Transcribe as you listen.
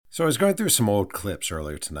So I was going through some old clips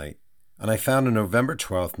earlier tonight, and I found a November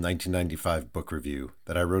 12th, 1995 book review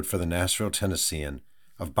that I wrote for the Nashville Tennessean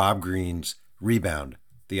of Bob Greene's Rebound,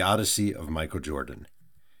 The Odyssey of Michael Jordan.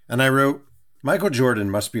 And I wrote, Michael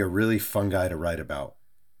Jordan must be a really fun guy to write about.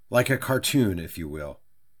 Like a cartoon, if you will.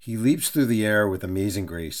 He leaps through the air with amazing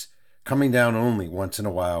grace, coming down only once in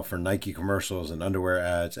a while for Nike commercials and underwear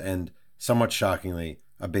ads and, somewhat shockingly,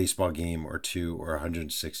 a baseball game or two or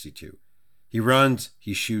 162. He runs,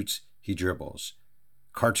 he shoots, he dribbles.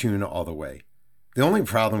 Cartoon all the way. The only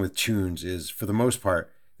problem with tunes is, for the most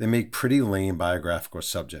part, they make pretty lame biographical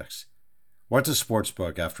subjects. What's a sports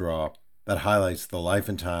book, after all, that highlights the life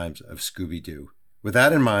and times of Scooby-Doo? With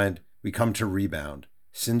that in mind, we come to Rebound,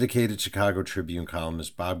 syndicated Chicago Tribune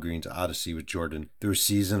columnist Bob Greene's odyssey with Jordan through a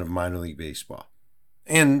season of minor league baseball.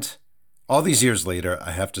 And all these years later,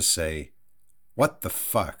 I have to say, what the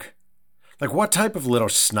fuck? Like, what type of little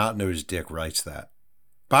snot-nosed dick writes that?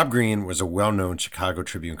 Bob Greene was a well-known Chicago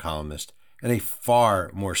Tribune columnist and a far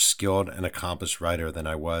more skilled and accomplished writer than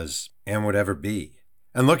I was and would ever be.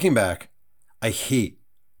 And looking back, I hate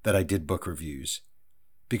that I did book reviews,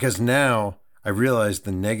 because now I realize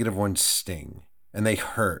the negative ones sting, and they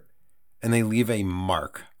hurt, and they leave a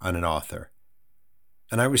mark on an author.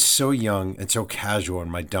 And I was so young and so casual in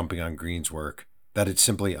my dumping on Greene's work that it's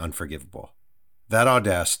simply unforgivable. That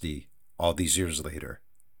audacity, all these years later,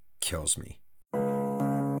 kills me.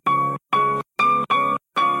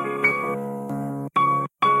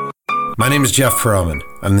 My name is Jeff Pearlman.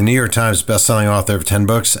 I'm the New York Times bestselling author of 10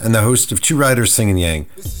 books and the host of Two Writers Sing and Yang,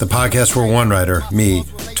 the podcast where one writer, me,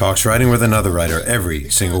 talks writing with another writer every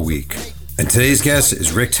single week. And today's guest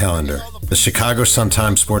is Rick Telander, the Chicago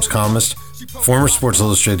Sun-Times sports columnist, former Sports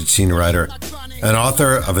Illustrated senior writer, and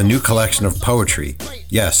author of a new collection of poetry,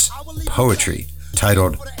 yes, poetry,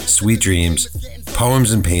 titled Sweet Dreams,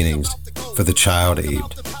 Poems and Paintings for the Child Aid.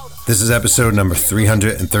 This is episode number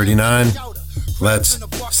 339. Let's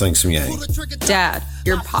sling some yang. Dad,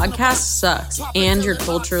 your podcast sucks and you're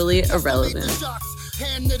culturally irrelevant.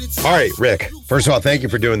 All right, Rick. First of all, thank you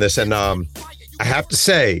for doing this. And I have to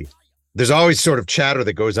say, there's always sort of chatter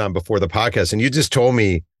that goes on before the podcast. And you just told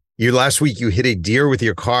me last week you hit a deer with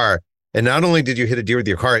your car. And not only did you hit a deer with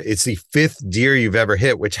your car, it's the 5th deer you've ever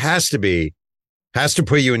hit, which has to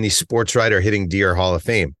put you in the Sports Writer Hitting Deer Hall of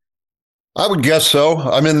Fame. I would guess so.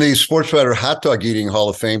 I'm in the Sports Writer Hot Dog Eating Hall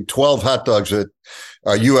of Fame. 12 hot dogs at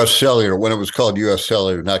U.S. Cellular, when it was called U.S.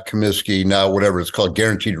 Cellular, not Comiskey, now whatever it's called,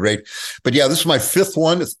 guaranteed rate. But yeah, this is my 5th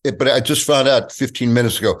one. But I just found out 15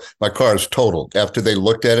 minutes ago, my car is totaled after they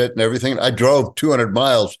looked at it and everything. I drove 200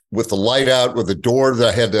 miles with the light out, with a door that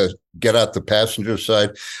I had to get out the passenger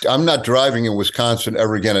side. I'm not driving in Wisconsin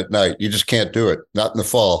ever again at night. You just can't do it. Not in the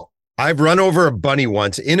fall. I've run over a bunny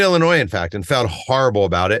once in Illinois, in fact, and felt horrible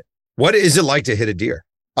about it. What is it like to hit a deer?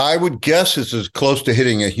 I would guess it's as close to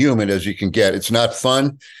hitting a human as you can get. It's not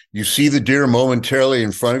fun. You see the deer momentarily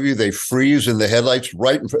in front of you. They freeze in the headlights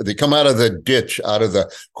right in front. They come out of the ditch, out of the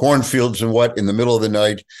cornfields and in the middle of the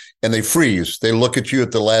night, and they freeze. They look at you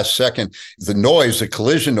at the last second. The noise, the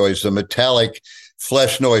collision noise, the metallic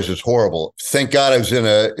flesh noise is horrible. Thank God I was in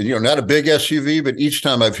not a big SUV, but each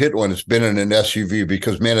time I've hit one, it's been in an SUV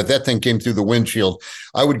because, man, if that thing came through the windshield,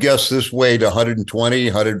 I would guess this weighed 120,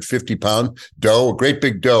 150 pound doe, a great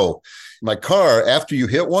big doe. My car, after you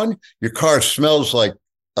hit one, your car smells like,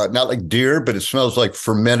 not like deer, but it smells like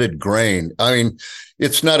fermented grain. I mean,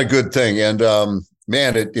 it's not a good thing. And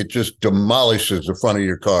man, it just demolishes the front of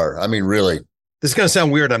your car. I mean, really. This is going to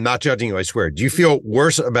sound weird. I'm not judging you, I swear. Do you feel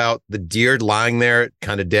worse about the deer lying there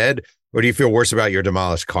kind of dead, or do you feel worse about your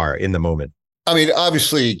demolished car in the moment? I mean,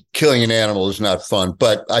 obviously, killing an animal is not fun,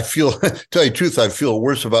 but I feel, tell you the truth, I feel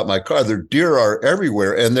worse about my car. The deer are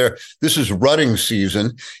everywhere, and this is rutting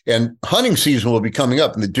season, and hunting season will be coming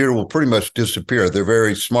up, and the deer will pretty much disappear. They're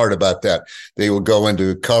very smart about that. They will go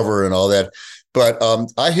into cover and all that. But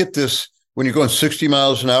I hit this when you're going 60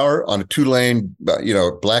 miles an hour on a 2-lane,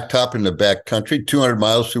 blacktop in the back country, 200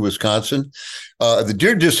 miles through Wisconsin. The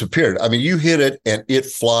deer disappeared. I mean, you hit it and it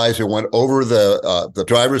flies. It went over the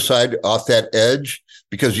driver's side off that edge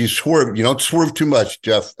because you swerve. You don't swerve too much,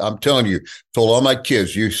 Jeff. I'm telling you, told all my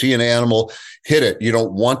kids, you see an animal, hit it. You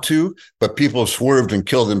don't want to, but people have swerved and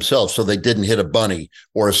killed themselves so they didn't hit a bunny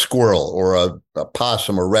or a squirrel or a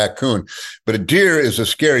possum or raccoon. But a deer is a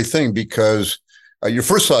scary thing because your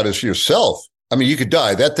first thought is yourself. I mean, you could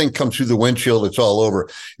die. That thing comes through the windshield. It's all over.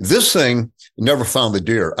 This thing never found the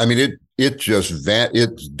deer. I mean,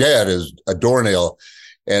 it's dead as a doornail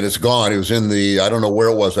and it's gone. It was in I don't know where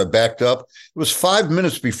it was. I backed up. It was 5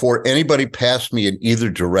 minutes before anybody passed me in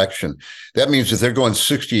either direction. That means if they're going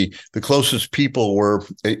 60, the closest people were,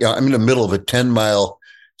 I'm in the middle of a 10-mile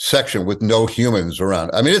section with no humans around.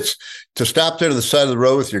 I mean, it's to stop there to the side of the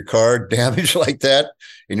road with your car damaged like that,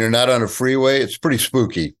 and you're not on a freeway. It's pretty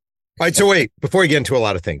spooky. All right. So wait, before we get into a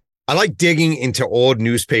lot of things, I like digging into old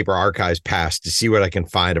newspaper archives past to see what I can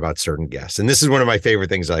find about certain guests. And this is one of my favorite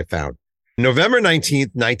things I found. November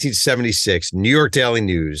 19th, 1976, New York Daily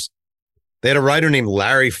News. They had a writer named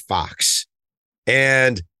Larry Fox.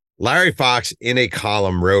 And Larry Fox, in a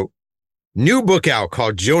column, wrote, "New book out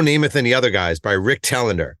called Joe Namath and the Other Guys by Rick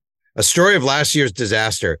Telander, a story of last year's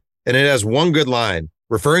disaster." And it has one good line,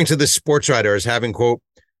 referring to this sports writer as having, quote,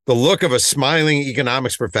 "the look of a smiling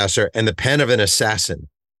economics professor and the pen of an assassin."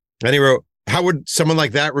 And he wrote, "How would someone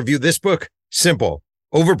like that review this book? Simple.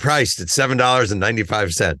 Overpriced at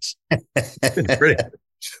 $7.95.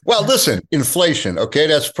 Well, listen, inflation. Okay,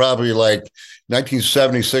 that's probably like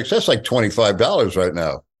 1976. That's like $25 right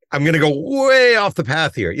now. I'm going to go way off the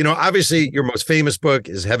path here. You know, obviously, your most famous book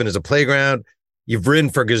is Heaven is a Playground. You've written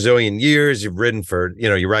for a gazillion years. You've written for,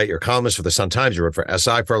 you write your columnist for the Sun-Times. You wrote for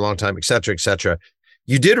SI for a long time, et cetera, et cetera.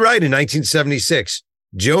 You did write in 1976,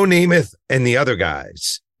 Joe Namath and the Other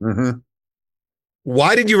Guys. Mm-hmm.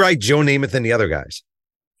 Why did you write Joe Namath and the Other Guys?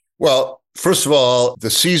 Well, first of all,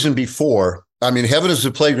 the season before, Heaven is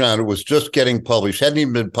the Playground, it was just getting published, hadn't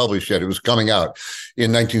even been published yet. It was coming out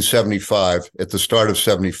in 1975, at the start of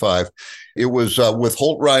 75. It was with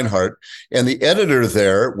Holt Reinhardt, and the editor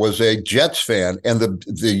there was a Jets fan. And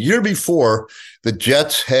the year before, the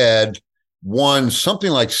Jets had won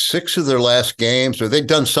something like 6 of their last games, or they'd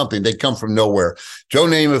done something. They'd come from nowhere. Joe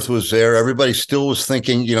Namath was there. Everybody still was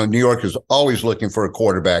thinking, New York is always looking for a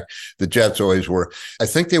quarterback. The Jets always were. I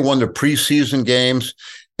think they won the preseason games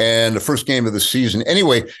and the first game of the season.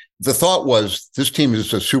 Anyway, the thought was this team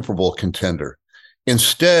is a Super Bowl contender.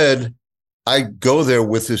 Instead, I go there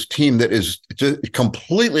with this team that is just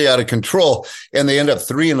completely out of control, and they end up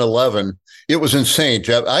 3-11. It was insane,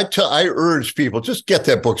 Jeff. I urge people, just get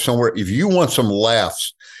that book somewhere. If you want some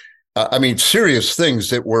laughs, serious things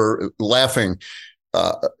that were laughing,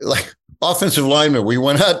 like offensive linemen. We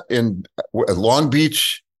went out in Long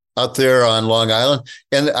Beach out there on Long Island,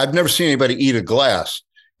 and I've never seen anybody eat a glass.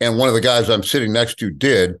 And one of the guys I'm sitting next to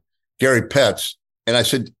did, Gary Petz. And I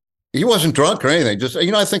said, he wasn't drunk or anything. Just,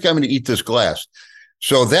 I think I'm going to eat this glass.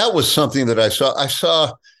 So that was something that I saw. I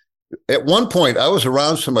saw at one point, I was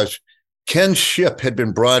around so much. Ken Shipp had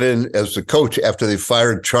been brought in as the coach after they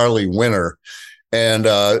fired Charlie Winter. And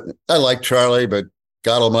I like Charlie, but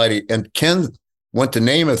God almighty. And Ken went to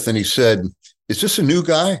Namath and he said, "Is this a new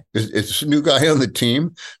guy? Is this a new guy on the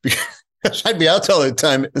team?" Because I'd be out all the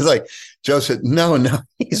time. It's like, Joe said, no,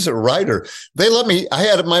 he's a writer. They let me, I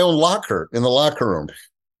had my own locker in the locker room.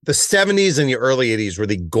 The 70s and the early 80s were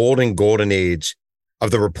the golden age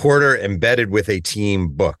of the reporter embedded with a team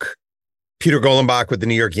book. Peter Golenbach with the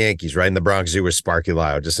New York Yankees, right? In the Bronx Zoo with Sparky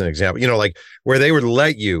Lyle, just an example, like where they would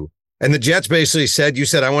let you. And the Jets basically said, you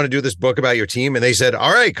said, "I want to do this book about your team." And they said,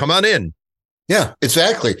 "All right, come on in." Yeah,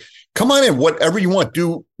 exactly. Come on in, whatever you want,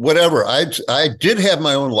 do whatever. I did have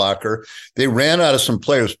my own locker. They ran out of some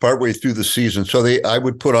players partway through the season. So I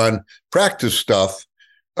would put on practice stuff,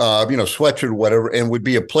 sweatshirt, whatever, and would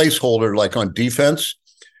be a placeholder like on defense.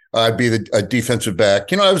 I'd be a defensive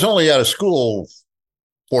back. I was only out of school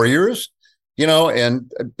 4 years, and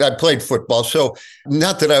I played football. So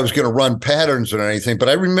not that I was going to run patterns or anything, but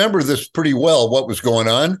I remember this pretty well, what was going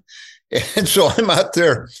on. And so I'm out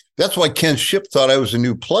there. That's why Ken Shipp thought I was a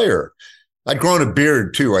new player. I'd grown a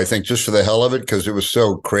beard too, I think, just for the hell of it, because it was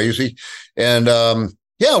so crazy. And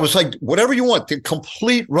it was like, whatever you want, the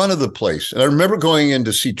complete run of the place. And I remember going in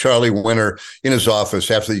to see Charlie Winter in his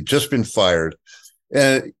office after he'd just been fired.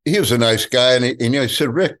 And he was a nice guy. And he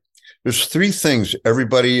said, "Rick, there's 3 things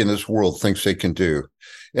everybody in this world thinks they can do."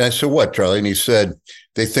 And I said, "What, Charlie?" And he said,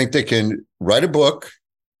 "They think they can write a book,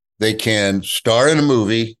 they can star in a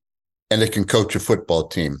movie, and they can coach a football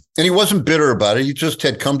team." And he wasn't bitter about it. He just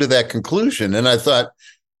had come to that conclusion. And I thought,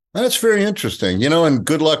 that's very interesting, and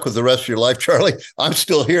good luck with the rest of your life, Charlie. I'm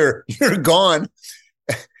still here. You're gone.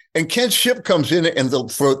 And Ken Shipp comes in, and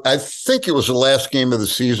I think it was the last game of the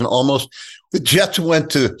season, almost. The Jets went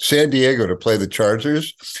to San Diego to play the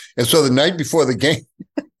Chargers. And so the night before the game,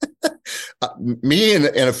 me and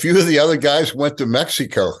a few of the other guys went to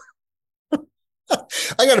Mexico.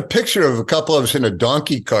 I got a picture of a couple of us in a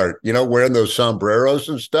donkey cart, wearing those sombreros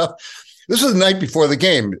and stuff. This is the night before the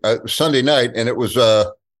game, Sunday night, and it was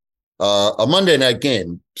a Monday night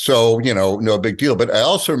game. So, no big deal. But I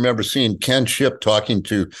also remember seeing Ken Shipp talking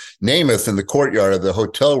to Namath in the courtyard of the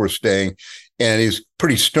hotel we're staying, and he's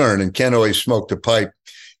pretty stern, and Ken always smoked a pipe.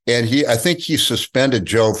 And I think he suspended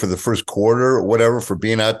Joe for the first quarter or whatever for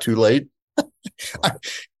being out too late.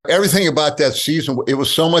 Everything about that season, it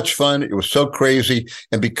was so much fun. It was so crazy.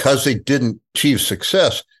 And because they didn't achieve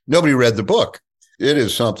success, nobody read the book. It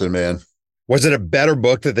is something, man. Was it a better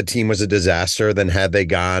book that the team was a disaster than had they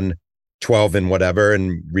gone 12 and whatever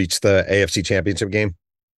and reached the AFC Championship game?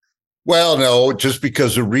 Well, no, just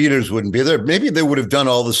because the readers wouldn't be there. Maybe they would have done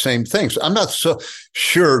all the same things. I'm not so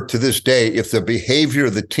sure to this day if the behavior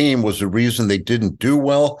of the team was the reason they didn't do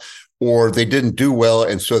well, or they didn't do well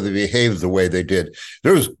and so they behaved the way they did.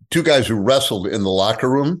 There was two guys who wrestled in the locker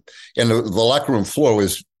room, and the locker room floor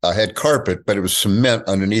had carpet, but it was cement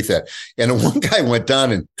underneath that. And one guy went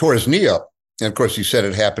down and tore his knee up. And of course, he said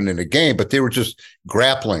it happened in a game, but they were just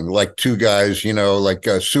grappling like two guys, like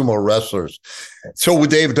sumo wrestlers. So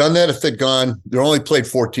would they have done that if they'd gone? They only played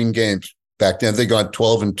 14 games back then. They gone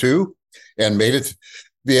 12-2 and made it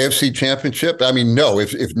the AFC Championship. I mean, no.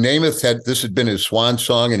 If Namath had been his swan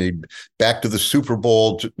song and he'd back to the Super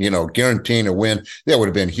Bowl, guaranteeing a win, that would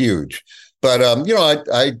have been huge. But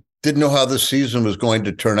I didn't know how the season was going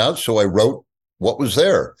to turn out, so I wrote what was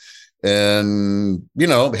there. And,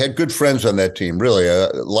 had good friends on that team. Really, I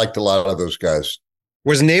liked a lot of those guys.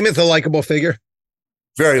 Was Namath a likable figure?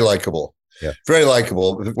 Very likable. Yeah. Very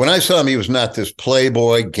likable. When I saw him, he was not this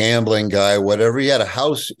playboy, gambling guy, whatever. He had a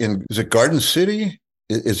house is it Garden City?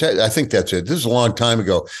 I think that's it. This is a long time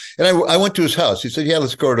ago. And I went to his house. He said, yeah,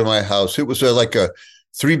 let's go to my house. It was like a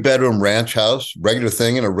 3-bedroom ranch house, regular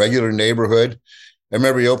thing in a regular neighborhood. I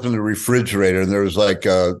remember he opened the refrigerator and there was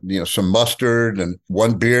some mustard and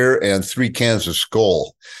 1 beer and 3 cans of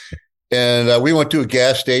Skol. And we went to a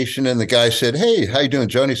gas station and the guy said, hey, how you doing,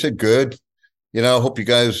 Joe? And he said, good. Hope you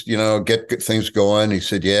guys, get good things going. He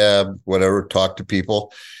said, yeah, whatever, talk to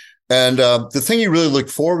people. And the thing he really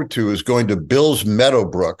looked forward to is going to Bill's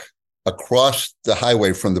Meadowbrook across the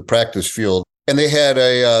highway from the practice field. And they had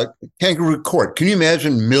a kangaroo court. Can you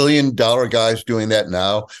imagine $1 million guys doing that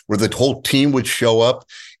now, where the whole team would show up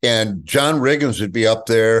and John Riggins would be up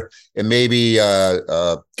there and maybe, God,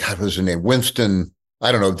 what was his name? Winston,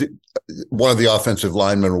 I don't know, one of the offensive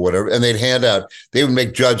linemen or whatever. And they would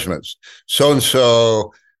make judgments.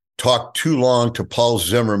 So-and-so talked too long to Paul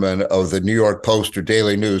Zimmerman of the New York Post or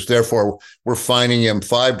Daily News. Therefore, we're fining him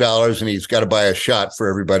 $5 and he's got to buy a shot for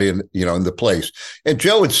everybody in the place. And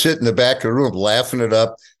Joe would sit in the back of the room laughing it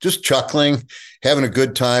up, just chuckling, having a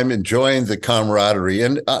good time, enjoying the camaraderie.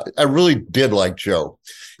 And I really did like Joe.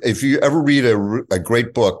 If you ever read a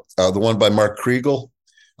great book, the one by Mark Kriegel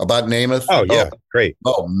about Namath. Oh, yeah. Great.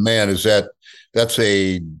 Oh, man, that's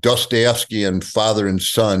a Dostoevskian father and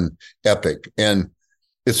son epic. And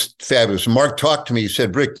it's fabulous. Mark talked to me. He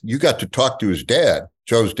said, Rick, you got to talk to his dad,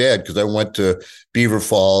 Joe's dad, because I went to Beaver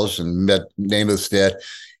Falls and met Namath's dad,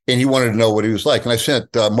 and he wanted to know what he was like. And I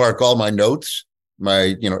sent Mark all my notes,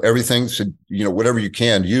 my, everything, said, whatever you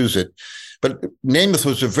can, use it. But Namath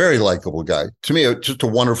was a very likable guy. To me, just a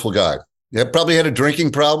wonderful guy. He probably had a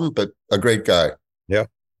drinking problem, but a great guy. Yeah.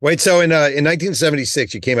 Wait, so in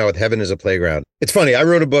 1976, you came out with Heaven is a Playground. It's funny. I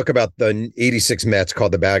wrote a book about the 86 Mets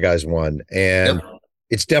called The Bad Guys Won. And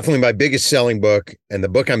it's definitely my biggest selling book and the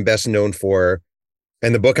book I'm best known for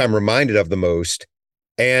and the book I'm reminded of the most.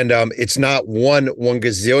 And it's not one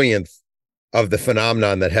gazillionth of the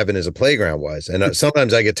phenomenon that Heaven is a Playground was. And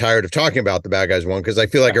sometimes I get tired of talking about The Bad Guys Won because I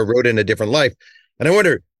feel like I wrote it in a different life. And I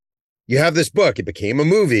wonder, you have this book. It became a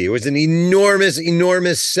movie. It was an enormous,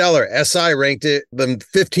 enormous seller. SI ranked it the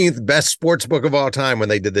 15th best sports book of all time when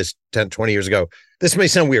they did this 10, 20 years ago. This may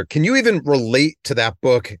sound weird. Can you even relate to that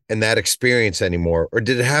book and that experience anymore? Or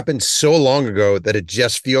did it happen so long ago that it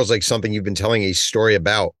just feels like something you've been telling a story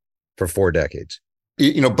about for 4 decades?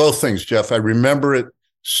 Both things, Jeff. I remember it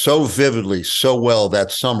so vividly, so well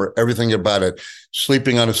that summer, everything about it,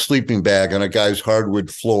 sleeping on a sleeping bag on a guy's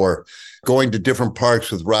hardwood floor, going to different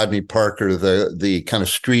parks with Rodney Parker, the kind of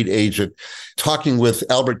street agent, talking with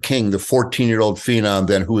Albert King, the 14-year-old phenom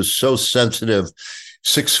then, who was so sensitive,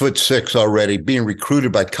 6'6" already, being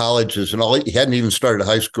recruited by colleges and all. He hadn't even started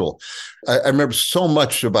high school. I remember so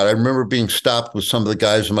much about it. I remember being stopped with some of the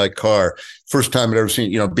guys in my car. First time I'd ever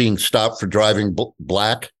seen, being stopped for driving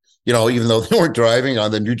black, even though they weren't driving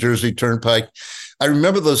on the New Jersey Turnpike. I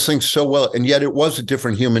remember those things so well. And yet it was a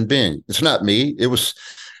different human being. It's not me. It was,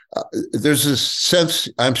 there's this sense,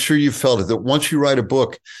 I'm sure you felt it, that once you write a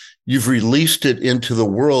book, you've released it into the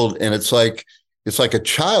world. And it's like a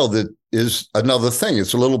child that is another thing.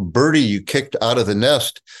 It's a little birdie you kicked out of the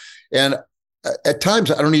nest. And at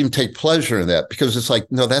times I don't even take pleasure in that because it's like,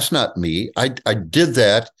 no, that's not me. I did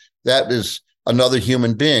that. That is another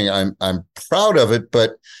human being. I'm proud of it,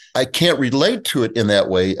 but I can't relate to it in that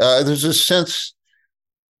way. There's a sense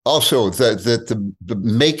also that the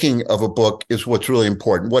making of a book is what's really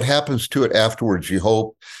important. What happens to it afterwards, you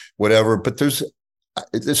hope, whatever. But there's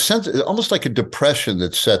a sense, almost like a depression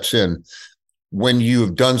that sets in when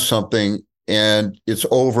you've done something and it's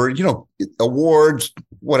over. You know, awards,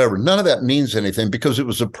 whatever. None of that means anything because it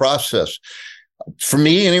was a process. For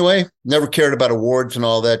me, anyway, never cared about awards and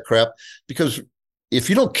all that crap, because if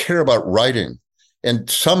you don't care about writing and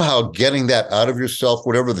somehow getting that out of yourself,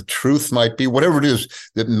 whatever the truth might be, whatever it is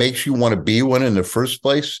that makes you want to be one in the first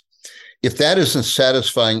place, if that isn't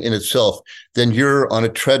satisfying in itself, then you're on a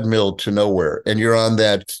treadmill to nowhere, and you're on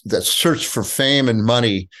that search for fame and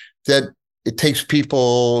money that it takes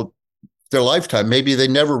people their lifetime. Maybe they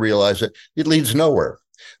never realize it. It leads nowhere.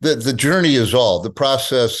 The journey is all, the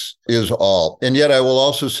process is all. And yet I will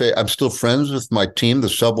also say I'm still friends with my team, the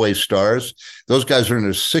Subway Stars. Those guys are in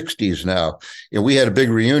their 60s now. And we had a big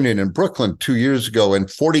reunion in Brooklyn 2 years ago, and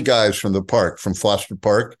 40 guys from the park, from Foster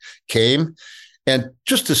Park, came. And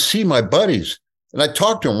just to see my buddies, and I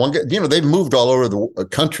talked to them, one guy, you know, they've moved all over the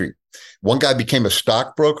country. One guy became a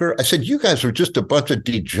stockbroker. I said, you guys are just a bunch of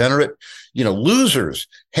degenerate, you know, losers,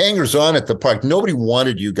 hangers on at the park. Nobody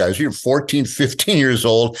wanted you guys. You're 14, 15 years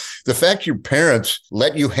old. The fact your parents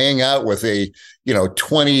let you hang out with a, you know,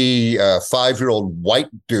 25-year-old white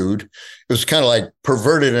dude, it was kind of like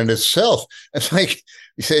perverted in itself. It's like,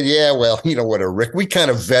 he said, yeah, well, you know what, Rick, we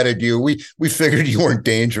kind of vetted you. We figured you weren't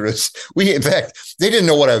dangerous. In fact, they didn't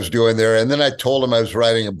know what I was doing there. And then I told them I was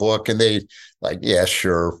writing a book, and they like, yeah,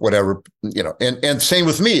 sure, whatever, you know, and same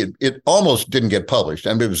with me. It almost didn't get published.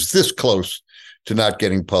 I mean, it was this close to not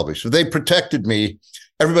getting published. So they protected me.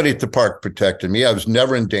 Everybody at the park protected me. I was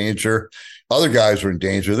never in danger. Other guys were in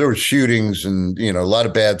danger. There were shootings and, you know, a lot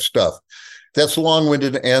of bad stuff. That's a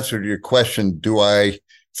long-winded answer to your question. Do I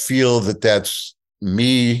feel that that's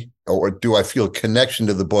me, or do I feel a connection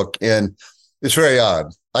to the book? And it's very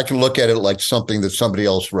odd. I can look at it like something that somebody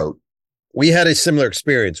else wrote. We had a similar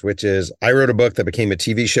experience, which is I wrote a book that became a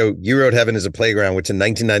TV show. You wrote Heaven is a Playground, which in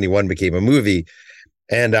 1991 became a movie.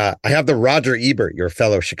 And I have the Roger Ebert, your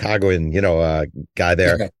fellow Chicagoan, you know, guy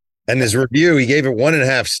there. And his review, he gave it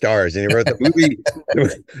 1.5 stars. And he wrote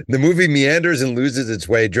the movie meanders and loses its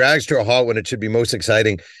way, drags to a halt when it should be most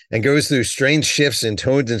exciting, and goes through strange shifts in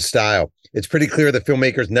tones and style. It's pretty clear the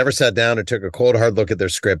filmmakers never sat down and took a cold, hard look at their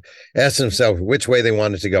script, asked themselves which way they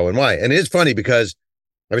wanted to go and why. And it is funny because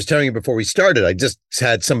I was telling you before we started, I just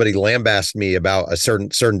had somebody lambast me about a certain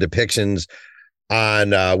depictions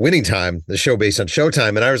on Winning Time, the show based on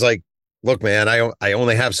Showtime. And I was like, look, man, I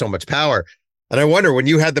only have so much power. And I wonder, when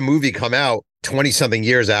you had the movie come out 20 something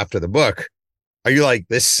years after the book, are you like,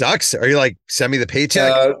 this sucks? Are you like, send me the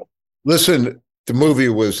paycheck? Listen, the movie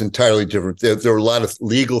was entirely different. There were a lot of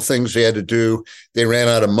legal things they had to do. They ran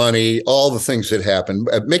out of money, all the things that happened.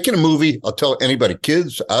 Making a movie, I'll tell anybody,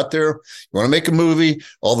 kids out there, you want to make a movie,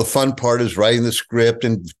 all the fun part is writing the script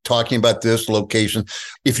and talking about this location.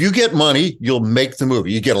 If you get money, you'll make the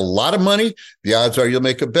movie. You get a lot of money, the odds are you'll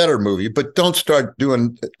make a better movie. But don't start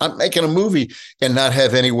making a movie and not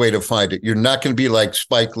have any way to find it. You're not going to be like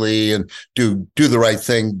Spike Lee and do the right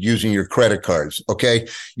thing using your credit cards, okay?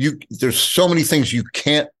 There's so many things you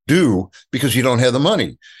can't do because you don't have the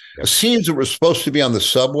money. Yep. Scenes that were supposed to be on the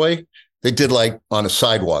subway, they did like on a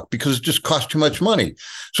sidewalk because it just cost too much money.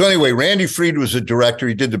 So anyway, Randy Fried was a director.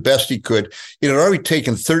 He did the best he could. It had already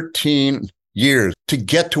taken 13 years to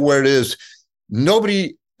get to where it is.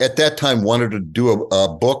 Nobody at that time wanted to do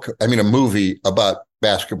a movie about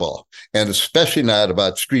basketball, and especially not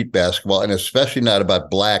about street basketball, and especially not about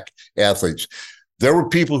Black athletes. There were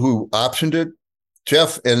people who optioned it,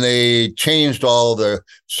 Jeff, and they changed all the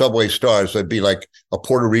Subway Stars. There'd be like a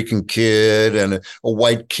Puerto Rican kid and a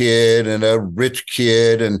white kid and a rich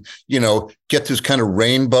kid, and, you know, get this kind of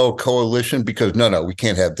rainbow coalition because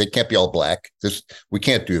they can't be all Black. We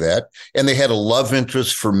can't do that. And they had a love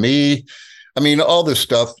interest for me. I mean, all this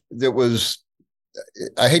stuff that was,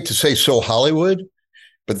 I hate to say so Hollywood,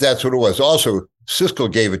 but that's what it was. Also, Cisco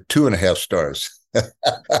gave it 2.5 stars.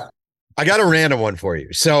 I got a random one for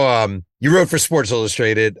you. So you wrote for Sports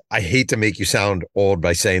Illustrated. I hate to make you sound old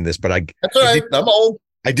by saying this, but that's all right. I'm old.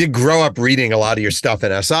 I did grow up reading a lot of your stuff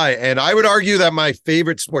in SI, and I would argue that my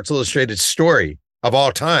favorite Sports Illustrated story of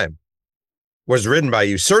all time was written by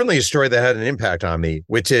you. Certainly a story that had an impact on me,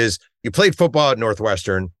 which is you played football at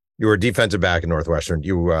Northwestern. You were a defensive back at Northwestern.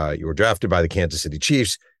 You were drafted by the Kansas City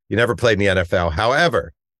Chiefs. You never played in the NFL.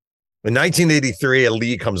 However, in 1983, a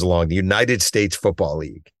league comes along, the United States Football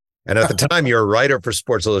League. And at the time, you're a writer for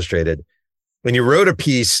Sports Illustrated, and you wrote a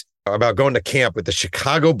piece about going to camp with the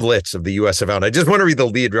Chicago Blitz of the USFL. And I just want to read the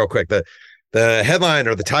lead real quick. The headline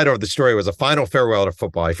or the title of the story was "A Final Farewell to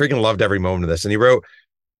Football." I freaking loved every moment of this. And he wrote,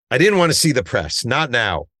 I didn't want to see the press. Not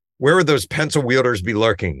now. Where would those pencil wielders be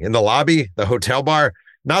lurking? In the lobby, the hotel bar?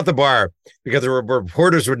 Not the bar, because the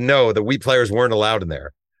reporters would know that we players weren't allowed in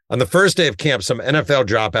there. On the first day of camp, some NFL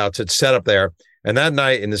dropouts had set up there. And that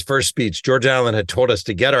night, in his first speech, George Allen had told us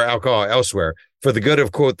to get our alcohol elsewhere for the good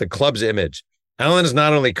of, quote, the club's image. Allen is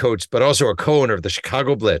not only coach, but also a co-owner of the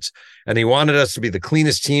Chicago Blitz, and he wanted us to be the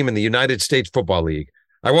cleanest team in the United States Football League.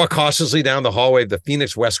 I walked cautiously down the hallway of the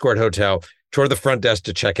Phoenix Westcourt Hotel toward the front desk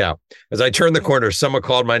to check out. As I turned the corner, someone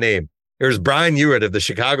called my name. It was Brian Ewert of the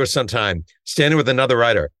Chicago Sun-Times, standing with another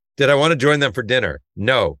writer. Did I want to join them for dinner?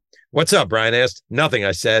 No. What's up, Brian asked. Nothing,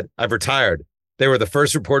 I said. I've retired. They were the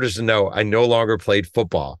first reporters to know I no longer played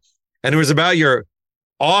football. And it was about your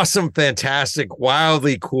awesome, fantastic,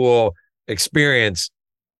 wildly cool experience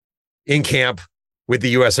in camp with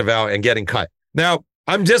the USFL and getting cut. Now,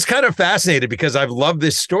 I'm just kind of fascinated because I've loved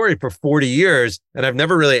this story for 40 years and I've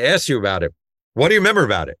never really asked you about it. What do you remember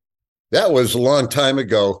about it? That was a long time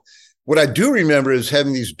ago. What I do remember is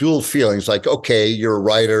having these dual feelings like, okay, you're a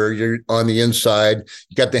writer, you're on the inside,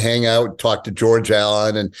 you got to hang out, talk to George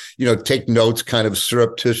Allen and, take notes kind of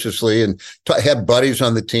surreptitiously and have buddies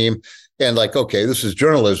on the team. And like, okay, this is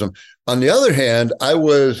journalism. On the other hand,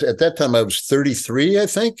 at that time, I was 33, I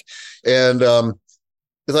think. And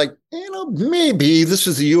it's like, maybe this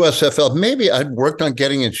is the USFL. Maybe I'd worked on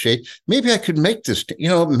getting in shape. Maybe I could make this,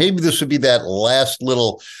 maybe this would be that last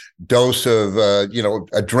little dose of,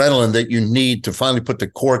 adrenaline that you need to finally put the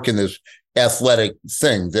cork in this athletic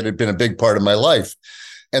thing that had been a big part of my life.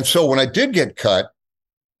 And so when I did get cut,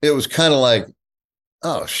 it was kind of like,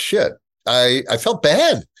 oh, shit. I felt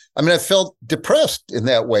bad. I mean, I felt depressed in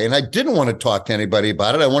that way, and I didn't want to talk to anybody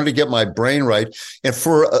about it. I wanted to get my brain right. And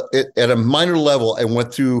at a minor level, I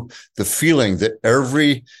went through the feeling that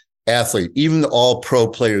every athlete, even the all pro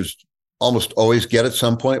players, almost always get at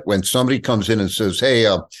some point when somebody comes in and says, hey,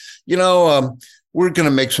 we're going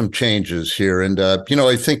to make some changes here. And,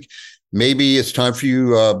 I think maybe it's time for you,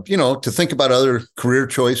 to think about other career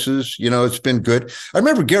choices. It's been good. I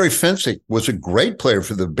remember Gary Fensick was a great player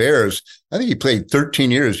for the Bears. I think he played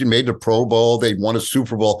 13 years. He made the Pro Bowl. They won a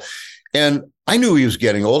Super Bowl. And I knew he was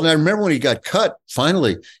getting old. And I remember when he got cut,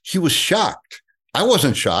 finally, he was shocked. I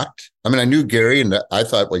wasn't shocked. I mean, I knew Gary and I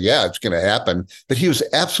thought, well, yeah, it's going to happen. But he was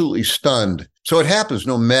absolutely stunned. So it happens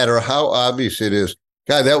no matter how obvious it is.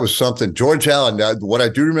 God, that was something. George Allen, what I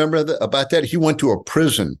do remember about that, he went to a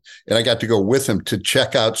prison, and I got to go with him to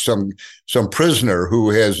check out some prisoner who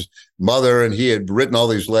has mother, and he had written all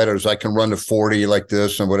these letters. I can run to 40 like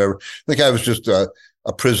this and whatever. I think I was just a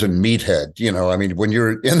prison meathead. I mean, when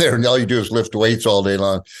you're in there and all you do is lift weights all day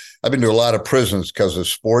long. I've been to a lot of prisons because of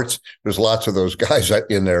sports. There's lots of those guys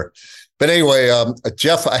in there. But anyway,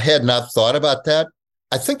 Jeff, I had not thought about that.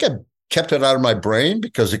 I think I kept it out of my brain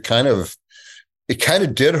because it kind of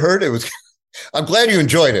did hurt. It was, I'm glad you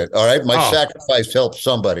enjoyed it. All right. My sacrifice helped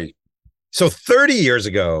somebody. So 30 years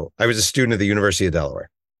ago, I was a student at the University of Delaware,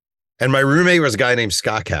 and my roommate was a guy named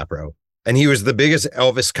Scott Capro, and he was the biggest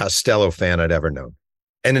Elvis Costello fan I'd ever known.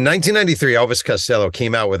 And in 1993, Elvis Costello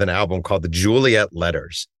came out with an album called the Juliet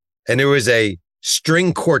Letters, and it was a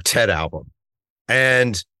string quartet album.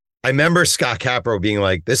 And I remember Scott Capro being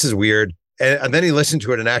like, this is weird. And then he listened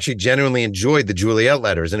to it and actually genuinely enjoyed the Juliet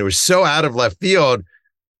Letters. And it was so out of left field.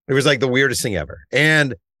 It was like the weirdest thing ever.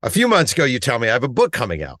 And a few months ago, you tell me I have a book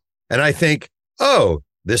coming out. And I think, oh,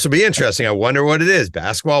 this will be interesting. I wonder what it is.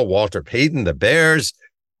 Basketball, Walter Payton, the Bears,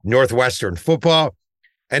 Northwestern football.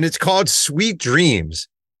 And it's called Sweet Dreams.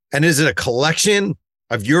 And is it a collection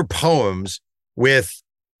of your poems with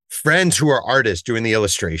friends who are artists doing the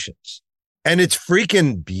illustrations? And it's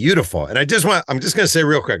freaking beautiful. And I'm just going to say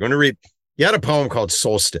real quick, I'm going to read. You had a poem called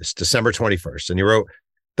Solstice, December 21st, and you wrote,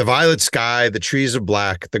 the violet sky, the trees of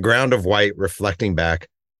black, the ground of white reflecting back,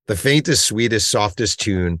 the faintest, sweetest, softest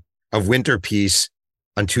tune of winter peace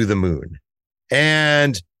unto the moon.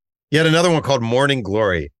 And you had another one called Morning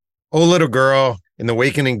Glory. Oh, little girl, in the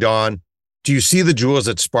wakening dawn, do you see the jewels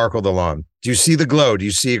that sparkle the lawn? Do you see the glow? Do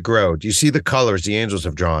you see it grow? Do you see the colors the angels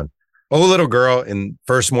have drawn? Oh, little girl, in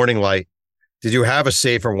first morning light, did you have a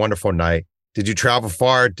safe and wonderful night? Did you travel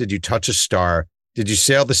far? Did you touch a star? Did you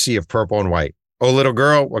sail the sea of purple and white? Oh, little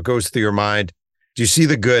girl, what goes through your mind? Do you see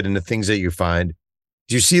the good in the things that you find?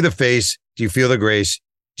 Do you see the face? Do you feel the grace?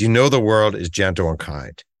 Do you know the world is gentle and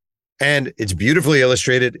kind? And it's beautifully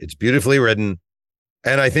illustrated. It's beautifully written.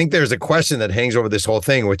 And I think there's a question that hangs over this whole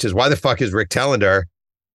thing, which is why the fuck is Rick Telander,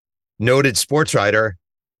 noted sports writer,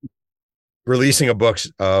 releasing a book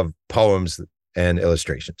of poems and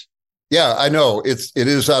illustrations? Yeah, I know. It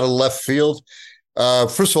is out of left field.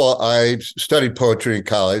 First of all, I studied poetry in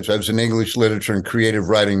college. I was an English literature and creative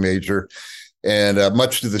writing major. And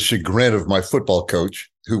much to the chagrin of my football coach,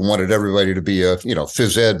 who wanted everybody to be a,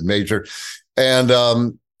 phys ed major. And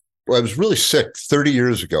I was really sick 30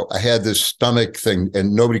 years ago. I had this stomach thing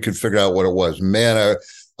and nobody could figure out what it was. Man,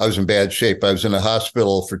 I was in bad shape. I was in a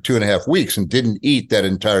hospital for 2.5 weeks and didn't eat that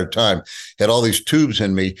entire time. Had all these tubes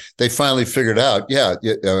in me. They finally figured out,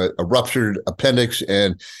 a ruptured appendix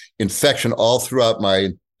and infection all throughout my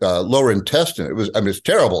lower intestine. It's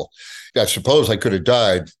terrible. I suppose I could have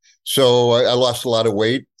died. So I lost a lot of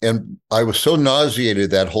weight, and I was so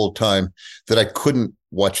nauseated that whole time that I couldn't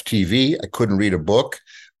watch TV. I couldn't read a book.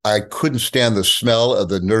 I couldn't stand the smell of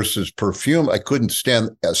the nurse's perfume. I couldn't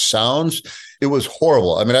stand sounds. It was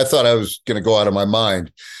horrible. I mean, I thought I was going to go out of my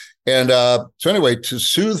mind. And so anyway, to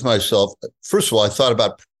soothe myself, first of all, I thought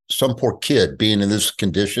about some poor kid being in this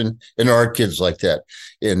condition. And there are kids like that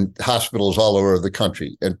in hospitals all over the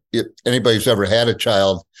country. And if anybody's ever had a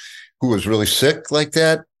child who was really sick like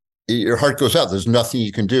that, your heart goes out. There's nothing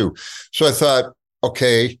you can do. So I thought,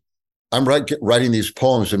 okay, I'm writing these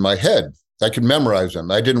poems in my head. I could memorize them.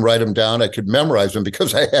 I didn't write them down. I could memorize them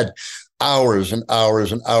because I had hours and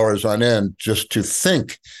hours and hours on end just to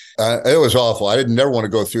think. It was awful. I didn't never want to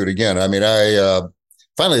go through it again. I mean,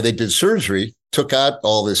 finally they did surgery, took out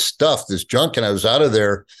all this stuff, this junk, and I was out of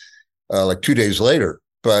there like 2 days later.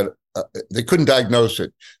 But they couldn't diagnose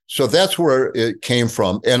it. So that's where it came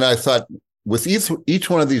from. And I thought, with each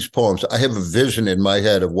one of these poems, I have a vision in my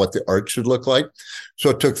head of what the art should look like. So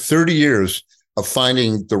it took 30 years of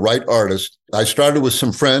finding the right artist. I started with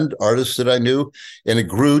some friend artists that I knew, and it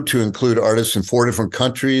grew to include artists in 4 different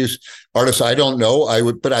countries, artists I don't know.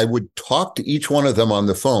 But I would talk to each one of them on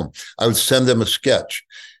the phone. I would send them a sketch.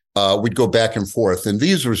 We'd go back and forth. And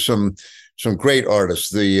these were some great artists.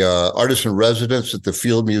 The artist in residence at the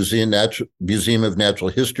Field Museum of Natural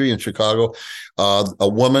History in Chicago, a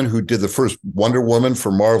woman who did the first Wonder Woman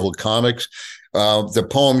for Marvel Comics. The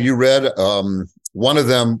poem you read, one of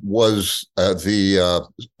them was the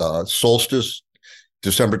solstice,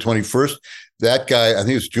 December 21st. That guy, I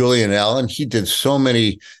think it's Julian Allen. He did so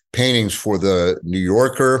many paintings for the New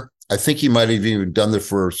Yorker. I think he might have even done that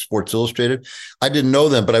for Sports Illustrated. I didn't know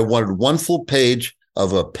them, but I wanted one full page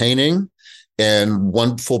of a painting and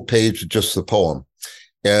one full page of just the poem.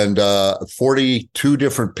 And 42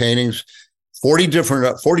 different paintings,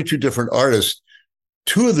 42 different artists.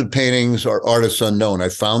 2 of the paintings are artists unknown. I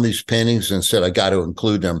found these paintings and said, I got to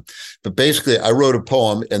include them. But basically, I wrote a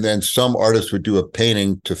poem and then some artists would do a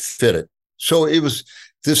painting to fit it. So it was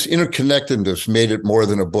this interconnectedness made it more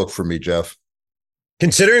than a book for me, Jeff.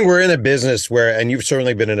 Considering we're in a business where, and you've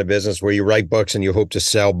certainly been in a business where you write books and you hope to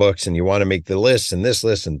sell books and you want to make the list and this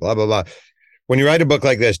list and blah, blah, blah. When you write a book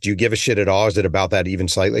like this, do you give a shit at all? Is it about that even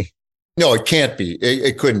slightly? No, it can't be.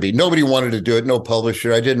 It couldn't be. Nobody wanted to do it. No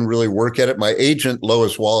publisher. I didn't really work at it. My agent,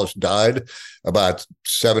 Lois Wallace, died about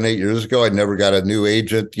 7-8 years ago. I never got a new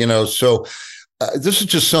agent, so this is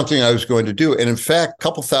just something I was going to do. And in fact, a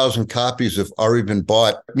couple thousand copies have already been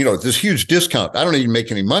bought, this huge discount. I don't even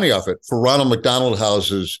make any money off it for Ronald McDonald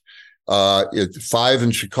houses. 5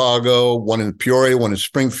 in Chicago, 1 in Peoria, 1 in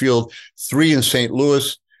Springfield, 3 in St.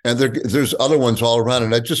 Louis. And there's other ones all around.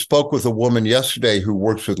 And I just spoke with a woman yesterday who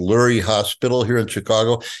works with Lurie Hospital here in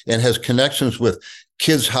Chicago and has connections with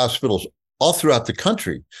kids' hospitals all throughout the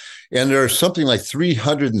country. And there are something like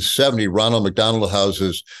 370 Ronald McDonald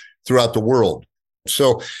houses throughout the world.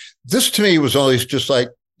 So this to me was always just like,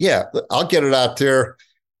 yeah, I'll get it out there.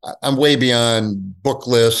 I'm way beyond book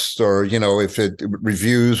lists or, if it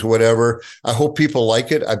reviews, whatever. I hope people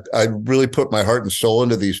like it. I really put my heart and soul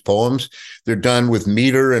into these poems. They're done with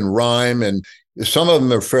meter and rhyme, and some of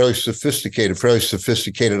them are fairly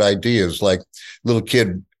sophisticated ideas, like little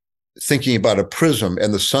kid thinking about a prism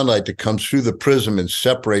and the sunlight that comes through the prism and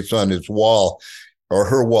separates on his wall or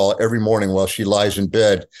her wall every morning while she lies in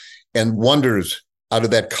bed and wonders out of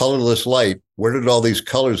that colorless light, where did all these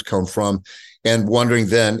colors come from? And wondering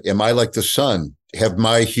then, am I like the sun? Have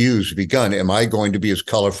my hues begun? Am I going to be as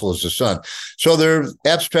colorful as the sun? So there are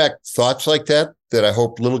abstract thoughts like that I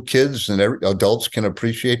hope little kids and adults can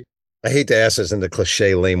appreciate. I hate to ask this in the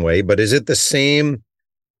cliche lame way, but is it the same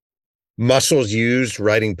muscles used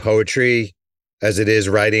writing poetry as it is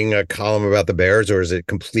writing a column about the Bears, or is it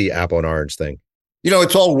complete apple and orange thing?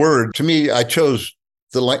 It's all word. To me, I chose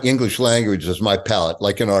the English language as my palette,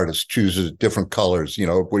 like an artist chooses different colors,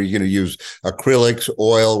 where you're going to use acrylics,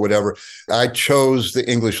 oil, whatever. I chose the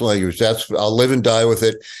English language. I'll live and die with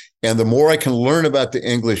it. And the more I can learn about the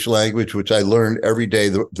English language, which I learn every day,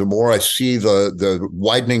 the more I see the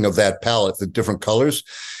widening of that palette, the different colors.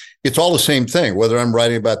 It's all the same thing, whether I'm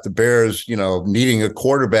writing about the Bears, needing a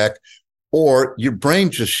quarterback, or your brain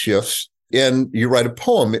just shifts and you write a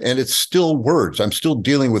poem and it's still words. I'm still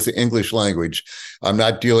dealing with the English language. I'm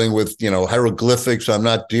not dealing with, hieroglyphics. I'm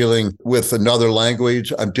not dealing with another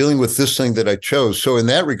language. I'm dealing with this thing that I chose. So in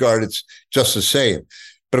that regard, it's just the same.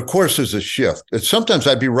 But of course, there's a shift. Sometimes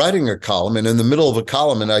I'd be writing a column, and in the middle of a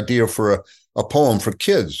column, an idea for a poem for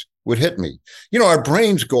kids would hit me. Our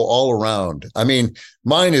brains go all around. I mean,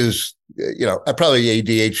 mine is, I probably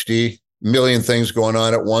ADHD, million things going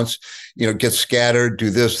on at once, get scattered,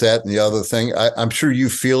 do this, that, and the other thing. I'm sure you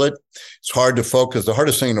feel it. It's hard to focus. The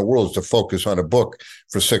hardest thing in the world is to focus on a book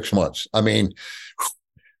for 6 months. I mean,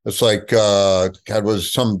 it's like,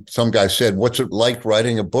 some guy said, what's it like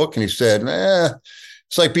writing a book? And he said,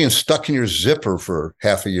 it's like being stuck in your zipper for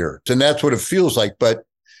half a year. And that's what it feels like. But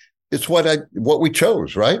it's what we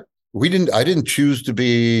chose, right? I didn't choose to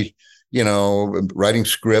be, writing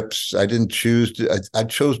scripts. I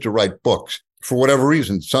chose to write books for whatever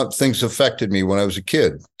reason. Some things affected me when I was a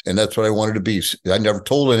kid, and that's what I wanted to be. I never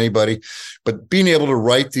told anybody, but being able to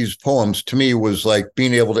write these poems to me was like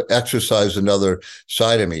being able to exercise another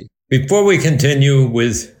side of me. Before we continue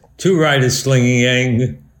with Two Writers Slinging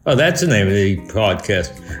Yang, that's the name of the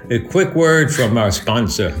podcast. A quick word from our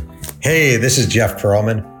sponsor. Hey, this is Jeff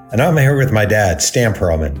Perlman. And I'm here with my dad, Stan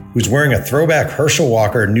Perlman, who's wearing a throwback Herschel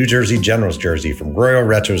Walker New Jersey Generals jersey from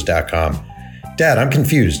RoyalRetros.com. Dad, I'm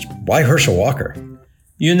confused. Why Herschel Walker?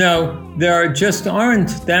 There just aren't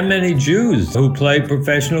that many Jews who play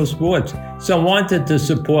professional sports, so I wanted to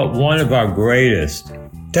support one of our greatest.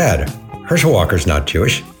 Dad, Herschel Walker's not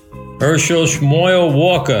Jewish. Herschel Shmuel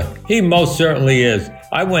Walker. He most certainly is.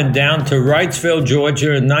 I went down to Wrightsville,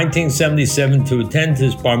 Georgia in 1977 to attend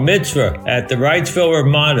his bar mitzvah at the Wrightsville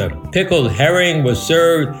Ramada. Pickled herring was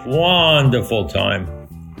served. Wonderful time.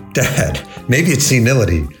 Dad, maybe it's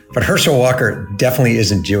senility, but Herschel Walker definitely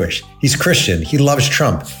isn't Jewish. He's Christian. He loves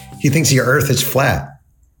Trump. He thinks the earth is flat.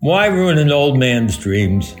 Why ruin an old man's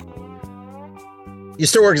dreams? You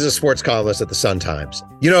still work as a sports columnist at the Sun-Times.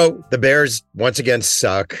 The Bears once again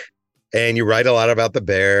suck, and you write a lot about the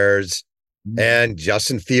Bears. And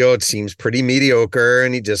Justin Fields seems pretty mediocre,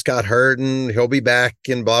 and he just got hurt, and he'll be back,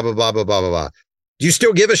 and blah, blah, blah, blah, blah, blah, blah. Do you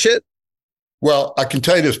still give a shit? Well, I can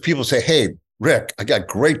tell you this. People say, hey, Rick, I got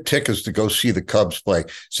great tickets to go see the Cubs play.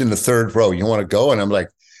 It's in the third row. You want to go? And I'm like,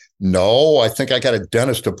 no, I think I got a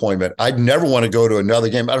dentist appointment. I'd never want to go to another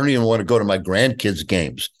game. I don't even want to go to my grandkids'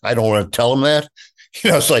 games. I don't want to tell them that.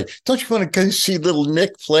 It's like, don't you want to go see little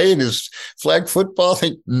Nick play in his flag football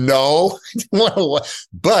thing? No.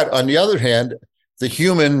 But on the other hand, the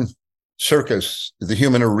human circus, the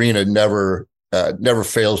human arena never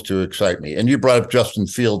fails to excite me. And you brought up Justin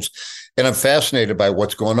Fields, and I'm fascinated by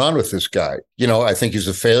what's going on with this guy. I think he's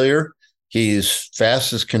a failure. He's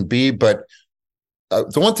fast as can be. But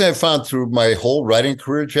the one thing I found through my whole writing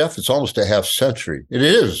career, Jeff, it's almost a half century. It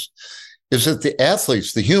is that the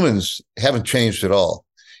athletes, the humans, haven't changed at all.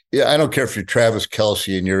 Yeah, I don't care if you're Travis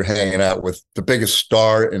Kelce and you're hanging out with the biggest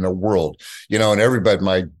star in the world, and everybody,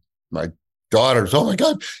 my daughters, oh my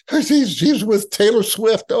God, he's with Taylor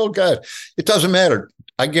Swift. Oh God, it doesn't matter.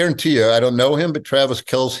 I guarantee you, I don't know him, but Travis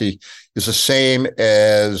Kelce is the same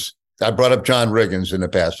as, I brought up John Riggins in the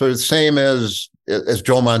past, so it's the same as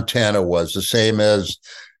Joe Montana was, the same as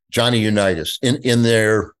Johnny Unitas in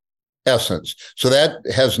their essence. So that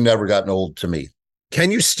has never gotten old to me. Can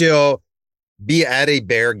you still be at a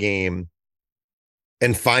Bear game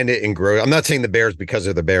and find it engrossing? I'm not saying the Bears because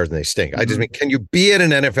they're the Bears and they stink. I just mean, can you be at an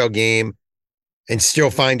NFL game and still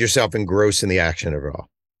find yourself engrossed in the action of it all?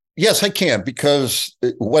 Yes, I can, because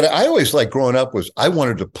what I always liked growing up was I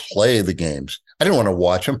wanted to play the games. I didn't want to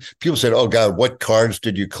watch them. People said, oh God, what cards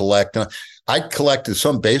did you collect? And I collected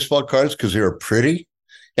some baseball cards because they were pretty.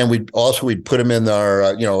 And we'd put them in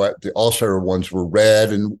our, the All-Star ones were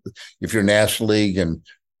red, and if you're National League,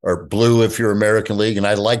 or blue if you're American League. And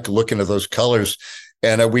I liked looking at those colors.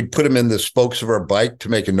 And we'd put them in the spokes of our bike to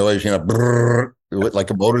make a noise, brrr, like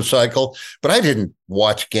a motorcycle. But I didn't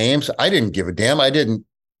watch games. I didn't give a damn.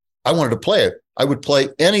 I wanted to play it. I would play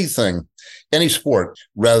anything, any sport,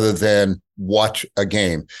 rather than watch a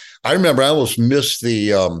game. I remember I almost missed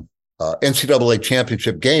the NCAA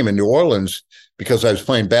championship game in New Orleans because I was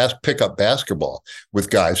playing pickup basketball with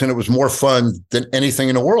guys, and it was more fun than anything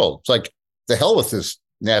in the world. It's like, the hell with this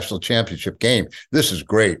national championship game. This is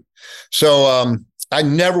great. So I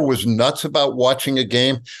never was nuts about watching a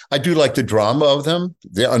game. I do like the drama of them,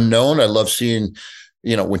 the unknown. I love seeing,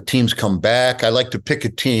 when teams come back. I like to pick a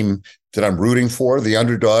team that I'm rooting for, the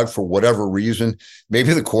underdog, for whatever reason.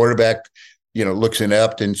 Maybe the quarterback, looks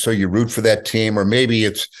inept, and so you root for that team, or maybe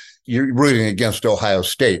you're rooting against Ohio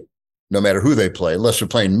State, no matter who they play. Unless they're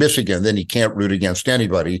playing Michigan, then you can't root against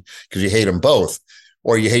anybody because you hate them both.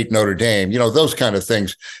 or you hate Notre Dame, those kind of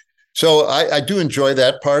things. So I do enjoy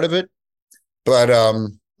that part of it, but a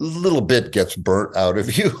little bit gets burnt out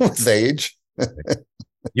of you with age.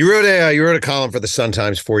 You wrote a column for the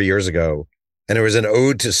Sun-Times 4 years ago, and it was an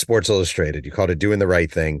ode to Sports Illustrated. You called it Doing the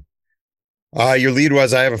Right Thing. Your lead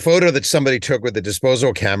was, I have a photo that somebody took with a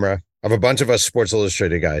disposable camera of a bunch of us Sports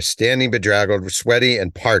Illustrated guys standing bedraggled, sweaty,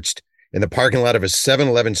 and parched in the parking lot of a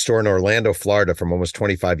 7-Eleven store in Orlando, Florida from almost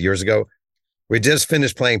 25 years ago. We just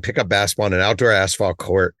finished playing pickup basketball on an outdoor asphalt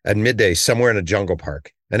court at midday somewhere in a jungle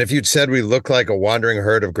park. And if you'd said we looked like a wandering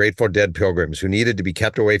herd of Grateful Dead pilgrims who needed to be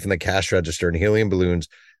kept away from the cash register and helium balloons,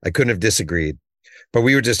 I couldn't have disagreed. But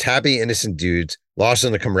we were just happy, innocent dudes, lost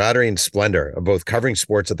in the camaraderie and splendor of both covering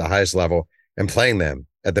sports at the highest level and playing them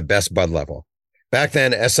at the best bud level. Back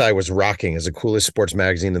then, SI was rocking as the coolest sports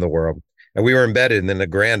magazine in the world, and we were embedded in the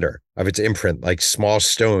grandeur of its imprint like small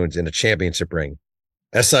stones in a championship ring.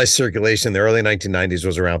 SI circulation in the early 1990s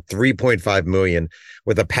was around 3.5 million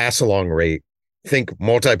with a pass-along rate. Think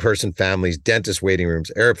multi-person families, dentist waiting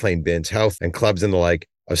rooms, airplane bins, health and clubs and the like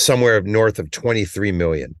of somewhere north of 23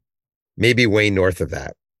 million, maybe way north of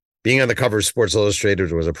that. Being on the cover of Sports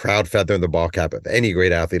Illustrated was a proud feather in the ball cap of any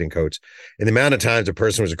great athlete and coach. And the amount of times a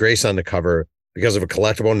person was graced on the cover because of a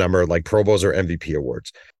collectible number like Pro Bowls or MVP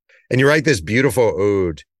awards. And you write this beautiful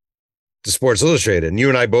ode to Sports Illustrated. And you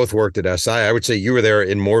and I both worked at SI. I would say you were there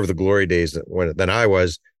in more of the glory days than I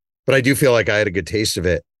was, but I do feel like I had a good taste of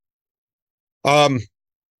it. I'm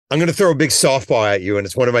going to throw a big softball at you, and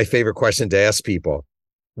it's one of my favorite questions to ask people.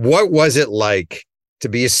 What was it like to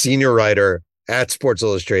be a senior writer at Sports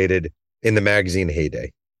Illustrated in the magazine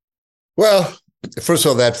heyday? Well, first of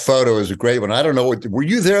all, that photo is a great one. I don't know. Were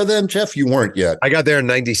you there then, Jeff? You weren't yet. I got there in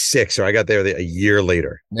 96, or I got there a year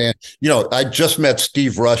later. Man, I just met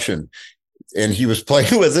Steve Rushin, and he was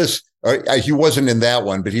playing with us. He wasn't in that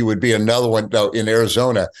one, but he would be another one in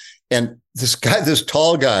Arizona. And this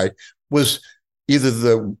tall guy, was either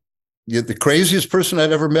the craziest person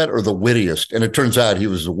I'd ever met or the wittiest. And it turns out he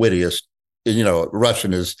was the wittiest.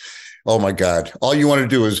 Russian is, oh my God. All you want to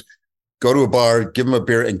do is go to a bar, give him a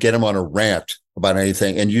beer, and get him on a rant about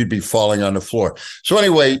anything, and you'd be falling on the floor. So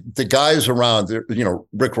anyway, the guys around there,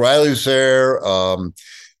 Rick Riley's there,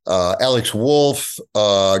 Alex Wolf,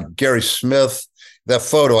 Gary Smith. That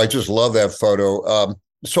photo, I just love that photo.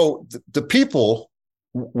 So the people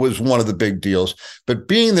was one of the big deals, but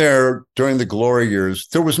being there during the glory years,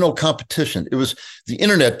 there was no competition. It was the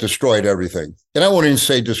internet destroyed everything. And I won't even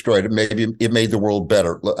say destroyed it. Maybe it made the world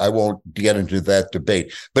better. I won't get into that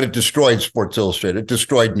debate, but it destroyed Sports Illustrated. It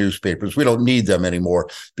destroyed newspapers. We don't need them anymore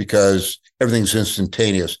because everything's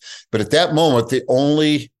instantaneous. But at that moment, the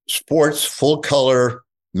only sports full color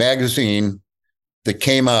magazine that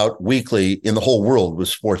came out weekly in the whole world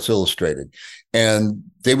was Sports Illustrated. And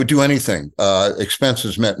they would do anything.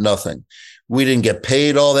 Expenses meant nothing. We didn't get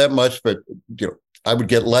paid all that much, but I would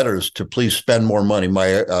get letters to please spend more money.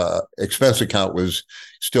 My expense account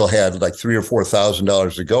still had like $3,000 or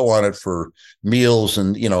 $4,000 to go on it for meals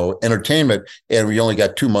and entertainment, and we only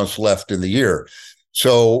got 2 months left in the year.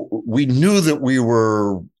 So we knew that we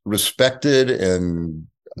were respected, and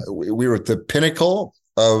we were at the pinnacle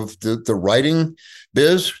of the writing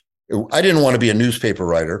biz. I didn't want to be a newspaper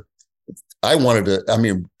writer. I wanted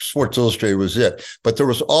to, Sports Illustrated was it, but there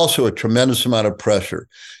was also a tremendous amount of pressure.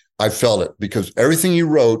 I felt it because everything you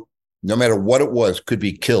wrote, no matter what it was, could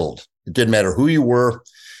be killed. It didn't matter who you were,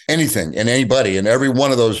 anything and anybody. And every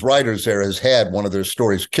one of those writers there has had one of their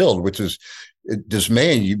stories killed, which is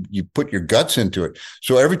dismaying. You put your guts into it.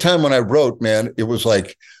 So every time when I wrote, man, it was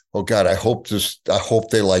like, oh God, I hope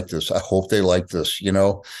they like this. I hope they like this. You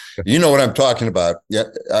know what I'm talking about. Yeah,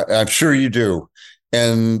 I'm sure you do.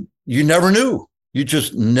 And you never knew. You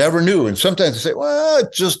just never knew. And sometimes they say, well,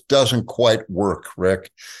 it just doesn't quite work,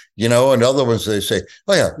 Rick. And other ones, they say,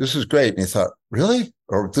 oh yeah, this is great. And you thought, really?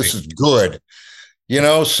 Or this is good.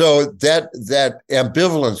 So that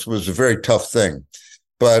ambivalence was a very tough thing.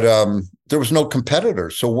 But there was no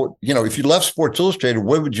competitor. So, if you left Sports Illustrated,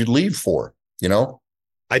 what would you leave for,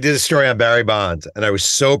 I did a story on Barry Bonds, and I was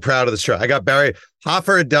so proud of the story. I got Barry.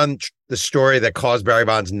 Hoffer had done the story that caused Barry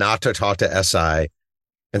Bonds not to talk to SI.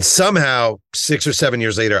 And somehow 6 or 7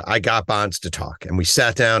 years later, I got Bonds to talk, and we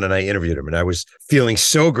sat down and I interviewed him, and I was feeling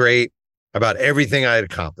so great about everything I had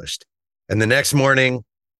accomplished. And the next morning,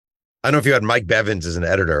 I don't know if you had Mike Bevins as an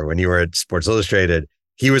editor when you were at Sports Illustrated.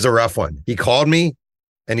 He was a rough one. He called me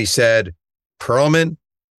and he said, Perlman,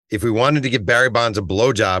 if we wanted to give Barry Bonds a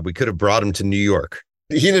blowjob, we could have brought him to New York.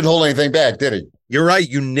 He didn't hold anything back, did he? You're right.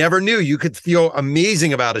 You never knew. You could feel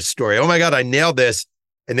amazing about his story. Oh my God, I nailed this.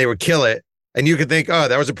 And they would kill it. And you could think, oh,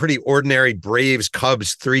 that was a pretty ordinary Braves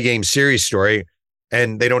Cubs 3-game series story.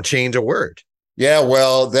 and they don't change a word. Yeah,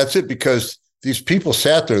 well, that's it, because these people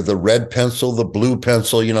sat there, the red pencil, the blue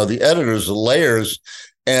pencil, the editors, the layers,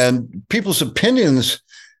 and people's opinions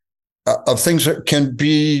of things that can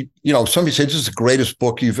be, somebody said, this is the greatest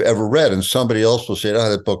book you've ever read. And somebody else will say, oh,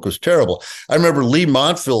 that book was terrible. I remember Lee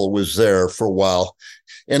Montville was there for a while,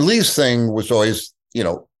 and Lee's thing was always,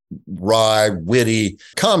 wry, witty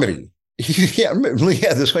comedy. Lee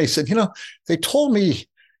had this way. He said, they told me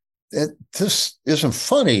that this isn't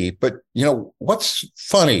funny, but what's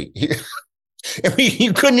funny? I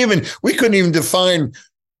mean, we couldn't even define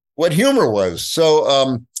what humor was.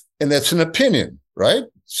 So, and that's an opinion, right?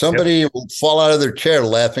 Somebody will fall out of their chair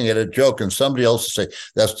laughing at a joke, and somebody else will say,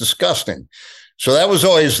 that's disgusting. So that was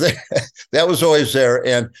always there. That was always there.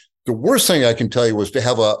 And the worst thing I can tell you was to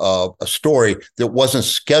have a story that wasn't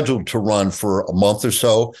scheduled to run for a month or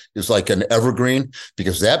so is like an evergreen,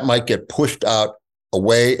 because that might get pushed out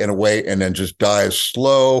away, and then just die a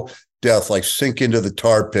slow death, like sink into the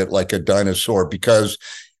tar pit like a dinosaur, because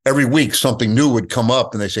every week something new would come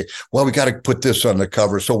up and they say, well, we got to put this on the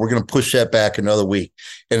cover, so we're going to push that back another week,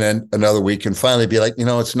 and then another week, and finally be like,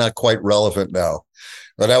 it's not quite relevant now.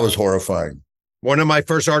 But that was horrifying. One of my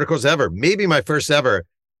first articles ever, maybe my first ever,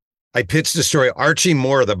 I pitched the story. Archie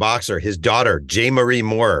Moore, the boxer, his daughter, J. Marie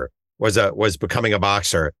Moore, was becoming a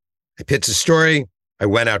boxer. I pitched the story. I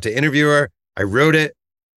went out to interview her. I wrote it.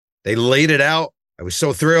 They laid it out. I was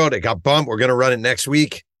so thrilled. It got bumped. We're going to run it next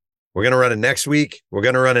week. We're going to run it next week. We're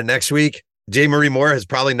going to run it next week. J. Marie Moore has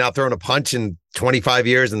probably not thrown a punch in 25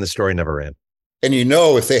 years, and the story never ran. And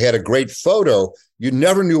if they had a great photo, you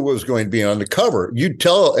never knew what was going to be on the cover. You'd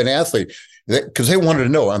tell an athlete, because they wanted to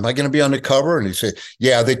know, am I going to be on the cover? And he said,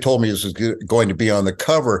 yeah, they told me this is going to be on the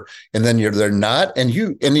cover. And then they're not. And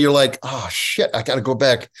you're like, oh, shit, I got to go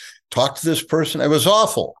back, talk to this person. It was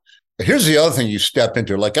awful. Here's the other thing you step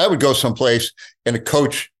into. Like, I would go someplace and a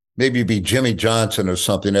coach, maybe it'd be Jimmy Johnson or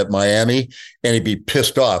something at Miami, and he'd be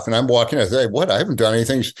pissed off. And I'm walking, I say, what? I haven't done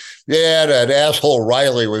anything. Yeah, that asshole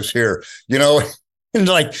Riley was here, And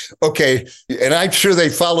like, okay. And I'm sure they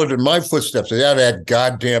followed in my footsteps. Yeah, that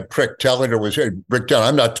goddamn prick Telander was here. Rick Dunn,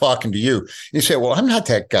 I'm not talking to you. And you say, well, I'm not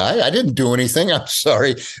that guy. I didn't do anything. I'm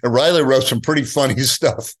sorry. And Riley wrote some pretty funny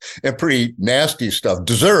stuff and pretty nasty stuff,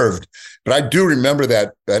 deserved. But I do remember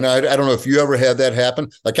that. And I don't know if you ever had that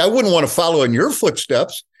happen. Like, I wouldn't want to follow in your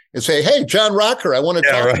footsteps and say, hey, John Rocker, I want to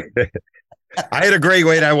talk to you. I had a great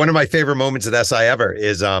way. One of my favorite moments at SI ever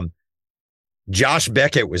is Josh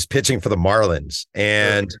Beckett was pitching for the Marlins,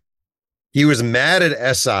 and he was mad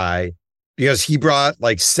at SI because he brought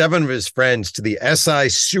like 7 of his friends to the SI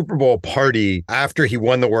Super Bowl party after he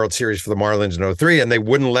won the World Series for the Marlins in 2003, and they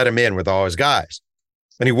wouldn't let him in with all his guys.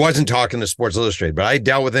 And he wasn't talking to Sports Illustrated, but I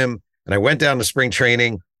dealt with him, and I went down to spring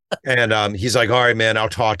training, and he's like, all right, man, I'll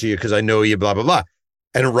talk to you because I know you, blah, blah, blah.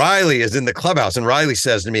 And Riley is in the clubhouse, and Riley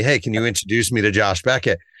says to me, hey, can you introduce me to Josh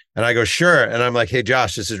Beckett? And I go, sure. And I'm like, hey,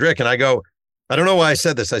 Josh, this is Rick. And I go, I don't know why I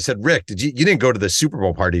said this. I said, Rick, you didn't go to the Super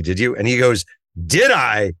Bowl party, did you? And he goes, did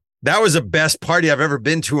I? That was the best party I've ever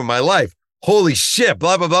been to in my life. Holy shit,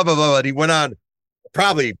 blah, blah, blah, blah, blah. And he went on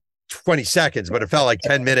probably 20 seconds, but it felt like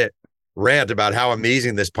 10-minute rant about how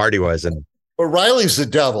amazing this party was. And But Riley's the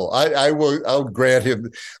devil. I'll grant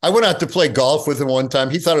him. I went out to play golf with him one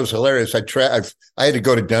time. He thought it was hilarious. I had to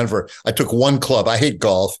go to Denver. I took one club. I hate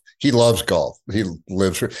golf. He loves golf. He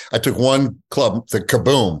lives here. I took one club, the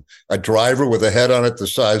Kaboom, a driver with a head on it the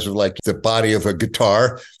size of like the body of a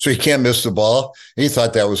guitar, so he can't miss the ball. He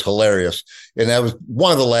thought that was hilarious. And that was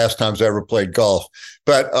one of the last times I ever played golf.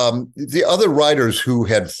 But the other writers who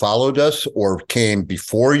had followed us or came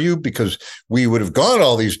before you, because we would have gone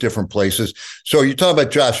all these different places. So you talk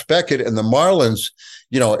about Josh Beckett and the Marlins,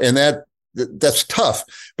 and that's tough.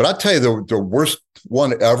 But I'll tell you the worst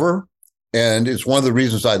one ever, and it's one of the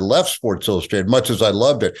reasons I left Sports Illustrated, much as I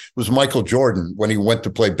loved it, was Michael Jordan when he went to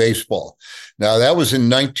play baseball. Now, that was in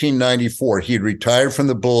 1994. He had retired from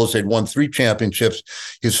the Bulls. They'd won 3 championships.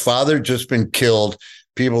 His father had just been killed.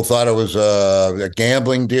 People thought it was a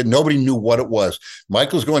gambling deal. Nobody knew what it was.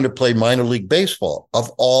 Michael's going to play minor league baseball, of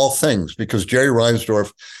all things, because Jerry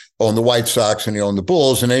Reinsdorf owned the White Sox and he owned the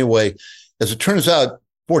Bulls. And anyway, as it turns out,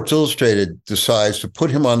 Sports Illustrated decides to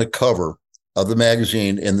put him on the cover of the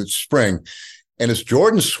magazine in the spring. And it's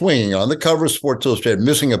Jordan swinging on the cover of Sports Illustrated,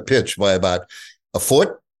 missing a pitch by about a foot.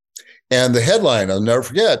 And the headline, I'll never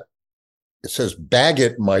forget, it says, "Bag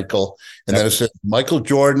it, Michael." And then it says, "Michael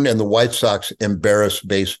Jordan and the White Sox embarrass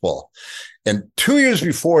baseball." And 2 years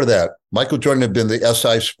before that, Michael Jordan had been the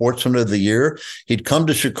SI Sportsman of the Year. He'd come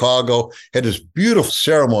to Chicago, had this beautiful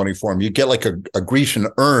ceremony for him. You get like a Grecian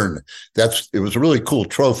urn. It was a really cool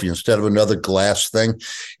trophy instead of another glass thing.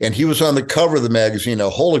 And he was on the cover of the magazine, a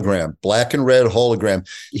hologram, black and red hologram.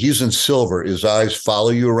 He's in silver. His eyes follow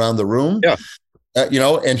you around the room. Yeah.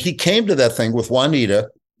 And he came to that thing with Juanita.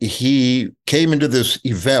 He came into this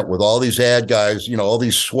event with all these ad guys, all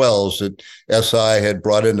these swells that SI had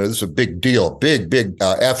brought in. This is a big deal, big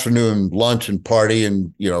afternoon lunch and party.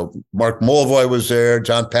 And, Mark Mulvoy was there,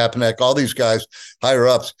 John Papanek, all these guys, higher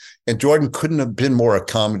ups. And Jordan couldn't have been more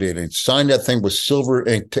accommodating. He signed that thing with silver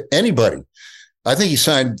ink to anybody. I think he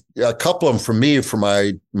signed a couple of them for me, for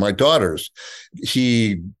my daughters.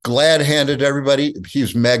 He glad-handed everybody.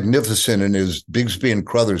 He's magnificent in his Bigsby and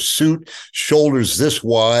Crothers suit, shoulders this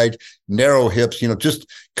wide, narrow hips, just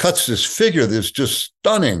cuts this figure that's just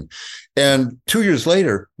stunning. And 2 years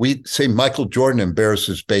later, we say Michael Jordan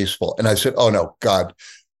embarrasses baseball. And I said, oh, no, God,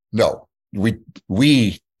 no,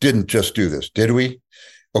 we didn't just do this, did we?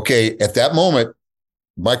 Okay, at that moment,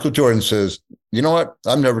 Michael Jordan says, you know what?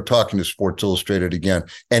 I'm never talking to Sports Illustrated again.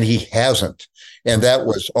 And he hasn't. And that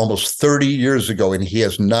was almost 30 years ago. And he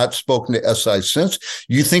has not spoken to SI since.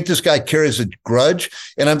 You think this guy carries a grudge?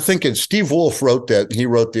 And I'm thinking Steve Wolf wrote that. He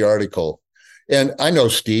wrote the article. And I know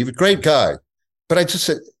Steve, great guy. But I just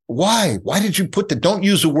said, why? Why did you don't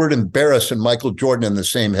use the word embarrass and Michael Jordan in the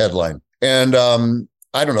same headline? And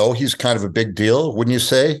I don't know. He's kind of a big deal, wouldn't you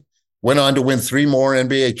say? Went on to win 3 more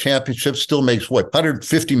NBA championships, still makes what,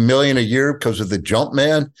 $150 million a year because of the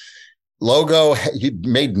Jumpman logo. He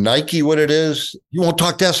made Nike what it is. You won't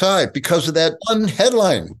talk to SI because of that one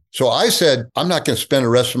headline. So I said, I'm not going to spend the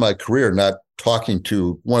rest of my career not talking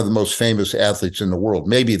to one of the most famous athletes in the world,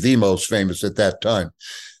 maybe the most famous at that time.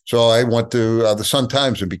 So I went to the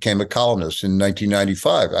Sun-Times and became a columnist in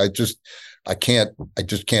 1995. I just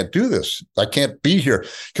can't do this. I can't be here.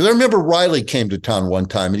 Because I remember Riley came to town one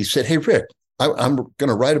time and he said, hey, Rick, I'm going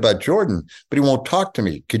to write about Jordan, but he won't talk to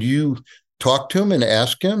me. Could you talk to him and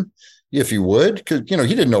ask him if you would? Because, he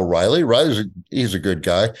didn't know Riley. He's a good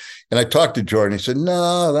guy. And I talked to Jordan. He said,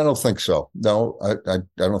 no, I don't think so. No, I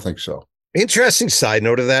don't think so. Interesting side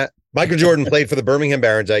note of that. Michael Jordan played for the Birmingham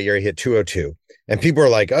Barons that year. He hit 202. And people are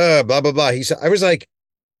like, blah, blah, blah. I was like,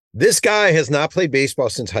 this guy has not played baseball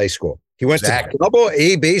since high school. He went to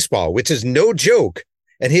Double-A baseball, which is no joke,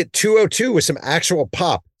 and hit 202 with some actual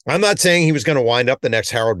pop. I'm not saying he was going to wind up the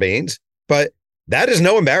next Harold Baines, but that is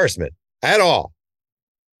no embarrassment at all.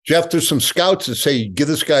 Jeff, there's some scouts that say, give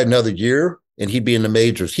this guy another year and he'd be in the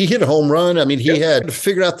majors. He hit a home run. I mean, he had to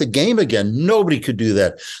figure out the game again. Nobody could do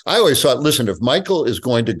that. I always thought, listen, if Michael is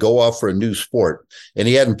going to go off for a new sport, and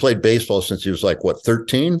he hadn't played baseball since he was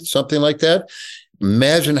 13, something like that,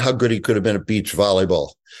 imagine how good he could have been at beach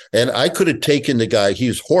volleyball. And I could have taken the guy.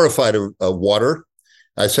 He's horrified of water.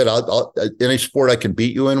 I said, I'll any sport I can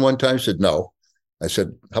beat you in one time. He said, no. I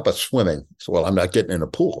said, how about swimming? He said, well, I'm not getting in a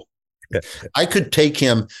pool. I could take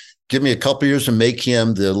him, give me a couple years and make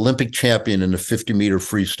him the Olympic champion in the 50-meter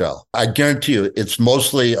freestyle. I guarantee you it's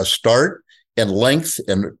mostly a start and length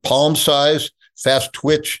and palm size, fast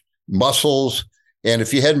twitch, muscles. And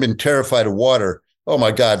if he hadn't been terrified of water, oh,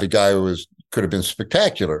 my God, the guy could have been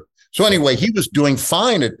spectacular. So anyway, he was doing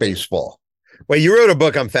fine at baseball. Well, you wrote a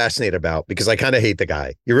book I'm fascinated about because I kind of hate the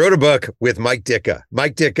guy. You wrote a book with Mike Ditka.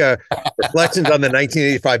 Mike Ditka, Reflections on the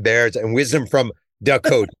 1985 Bears and Wisdom from the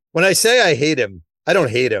Coach. When I say I hate him, I don't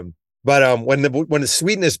hate him. But when the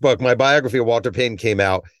Sweetness book, my biography of Walter Payton, came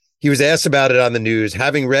out, he was asked about it on the news,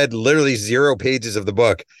 having read literally 0 pages of the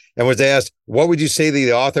book, and was asked, what would you say to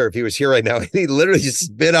the author if he was here right now? And he literally just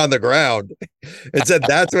spit on the ground and said,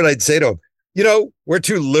 that's what I'd say to him. We're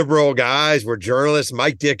 2 liberal guys. We're journalists.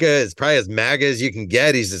 Mike Ditka is probably as MAGA as you can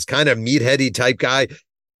get. He's this kind of meatheady type guy.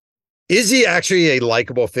 Is he actually a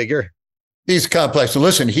likable figure? He's complex. And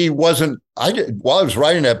listen, he wasn't, while I was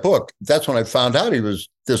writing that book, that's when I found out he was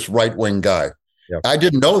this right-wing guy. Yep. I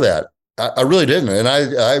didn't know that. I really didn't. And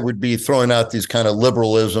I would be throwing out these kind of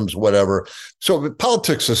liberalisms, whatever. So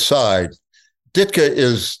politics aside, Ditka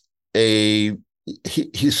is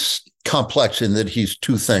he's complex in that he's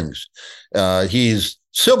 2 things. He's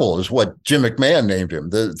Sybil is what Jim McMahon named him.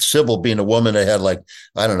 The Sybil being a woman that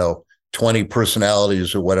had 20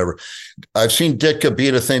 personalities or whatever. I've seen Ditka be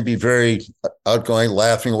at a thing, be very outgoing,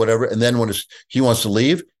 laughing, whatever. And then when he wants to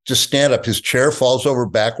leave, just stand up. His chair falls over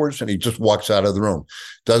backwards and he just walks out of the room.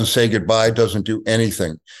 Doesn't say goodbye, doesn't do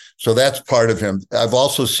anything. So that's part of him. I've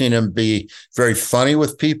also seen him be very funny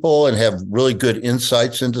with people and have really good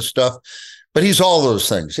insights into stuff. But he's all those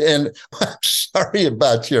things. And I'm sorry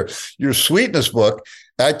about your Sweetness book.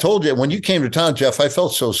 I told you, when you came to town, Jeff, I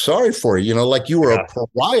felt so sorry for you, like you were a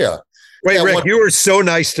pariah. Wait, Rick, you were so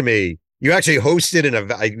nice to me. You actually hosted an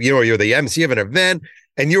event, you're the MC of an event,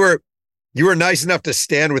 and you were nice enough to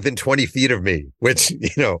stand within 20 feet of me, which,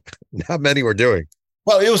 not many were doing.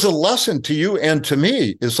 Well, it was a lesson to you and to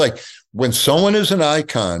me. It's like when someone is an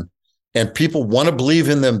icon and people want to believe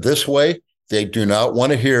in them this way, they do not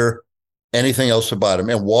want to hear anything else about him.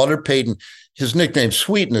 And Walter Payton, his nickname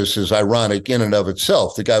Sweetness is ironic in and of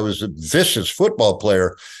itself. The guy was a vicious football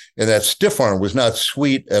player, and that stiff arm was not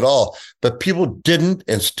sweet at all. But people didn't,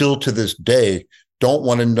 and still to this day, don't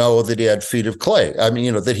want to know that he had feet of clay. I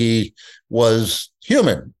mean, that he was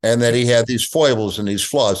human and that he had these foibles and these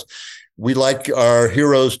flaws. We like our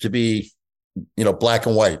heroes to be, black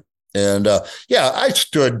and white. And I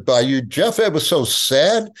stood by you, Jeff. It was so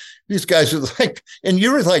sad. These guys are like, and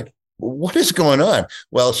you were like, what is going on?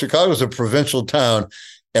 Well, Chicago's a provincial town,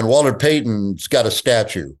 and Walter Payton's got a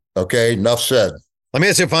statue. Okay, enough said. Let me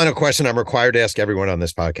ask you a final question I'm required to ask everyone on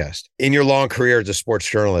this podcast. In your long career as a sports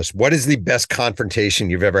journalist, what is the best confrontation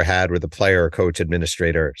you've ever had with a player, coach,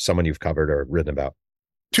 administrator, someone you've covered or written about?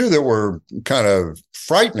 Two that were kind of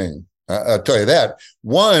frightening. I'll tell you that.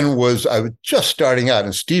 One was I was just starting out,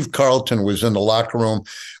 and Steve Carlton was in the locker room.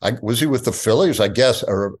 Was he with the Phillies, I guess,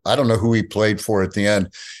 or I don't know who he played for at the end.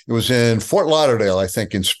 It was in Fort Lauderdale, I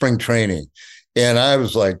think, in spring training. And I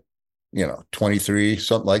was like, 23,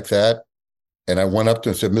 something like that. And I went up to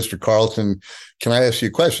him and said, Mr. Carlton, can I ask you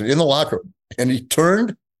a question? In the locker room. And he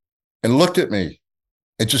turned and looked at me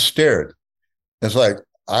and just stared. It's like,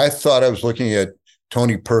 I thought I was looking at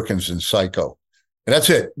Tony Perkins in Psycho. And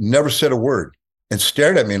that's it. Never said a word and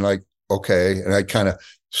stared at me and like, okay. And I kind of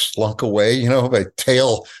slunk away, my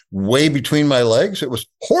tail way between my legs. It was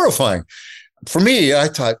horrifying. For me, I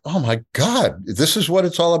thought, oh my God, this is what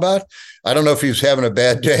it's all about. I don't know if he was having a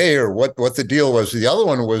bad day or what the deal was. The other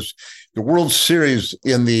one was the World Series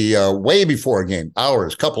in the way before a game,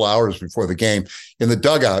 couple hours before the game, in the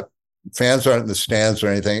dugout. Fans aren't in the stands or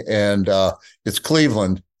anything. And it's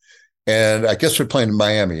Cleveland. And I guess they're playing in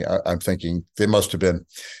Miami. I'm thinking they must have been.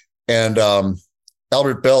 And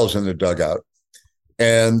Albert Belle is in the dugout.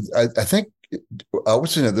 And I think,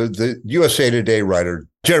 what's his name? The USA Today writer,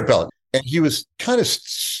 Jared Bell. And he was kind of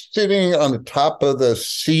sitting on the top of the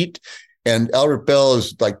seat. And Albert Belle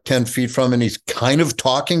is like 10 feet from him. And he's kind of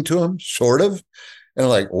talking to him, sort of. And I'm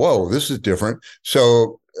like, whoa, this is different.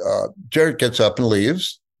 So Jared gets up and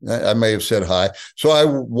leaves. I may have said hi. So I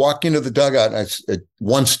walk into the dugout and I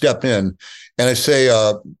one step in and I say,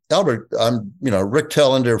 Albert, I'm, Rick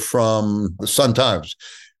Telander from the Sun-Times.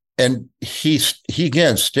 And he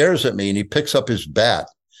again stares at me and he picks up his bat,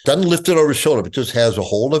 doesn't lift it over his shoulder, but just has a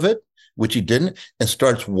hold of it, which he didn't, and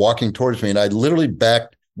starts walking towards me. And I literally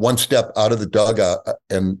backed one step out of the dugout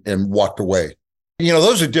and walked away.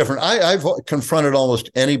 Those are different. I've confronted almost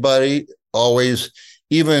anybody, always.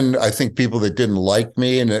 Even I think people that didn't like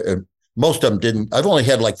me, and most of them didn't. I've only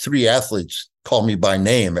had like 3 athletes call me by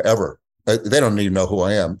name ever. They don't even know who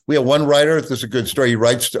I am. We have one writer. This is a good story. He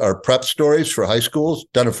writes our prep stories for high schools,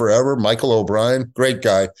 done it forever. Michael O'Brien, great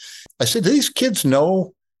guy. I said, do these kids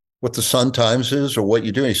know what the Sun-Times is or what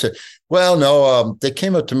you do? And he said, well, no, they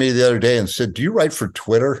came up to me the other day and said, do you write for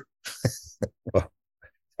Twitter?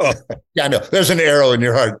 Oh, yeah, I know. There's an arrow in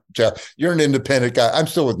your heart, Jeff. You're an independent guy. I'm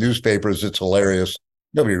still with newspapers. It's hilarious.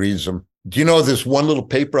 Nobody reads them. Do you know this one little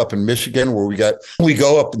paper up in Michigan where we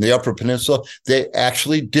go up in the Upper Peninsula? They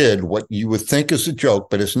actually did what you would think is a joke,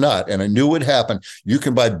 but it's not. And I knew it would happen. You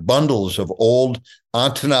can buy bundles of old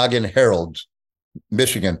Ontonagon Herald,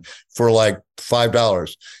 Michigan, for like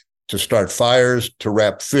 $5 to start fires, to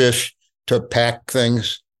wrap fish, to pack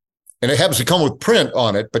things. And it happens to come with print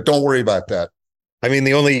on it, but don't worry about that. I mean,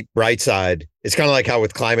 the only bright side, it's kind of like how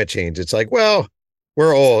with climate change, it's like, well,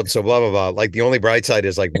 we're old, so blah, blah, blah. Like the only bright side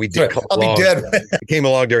is like we did come along. Be dead. We came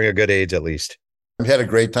along during a good age, at least. I've had a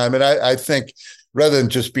great time. And I think rather than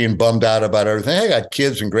just being bummed out about everything, I got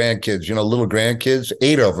kids and grandkids, little grandkids,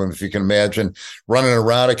 8 of them, if you can imagine, running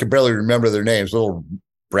around. I can barely remember their names, little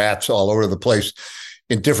brats all over the place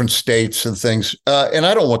in different states and things. And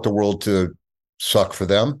I don't want the world to suck for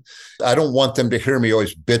them. I don't want them to hear me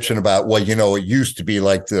always bitching about, well, it used to be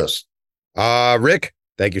like this. Rick,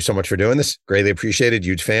 thank you so much for doing this. Greatly appreciated.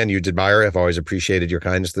 Huge fan, huge admirer. I've always appreciated your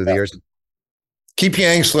kindness through the years. Keep your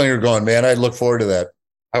Angslinger going, man. I look forward to that.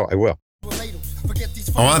 Oh, I will.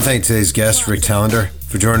 I want to thank today's guest, Rick Telander,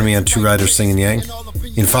 for joining me on Two Writers Sing and Yang.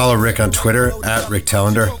 You can follow Rick on Twitter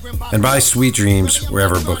 @RickTelander and buy Sweet Dreams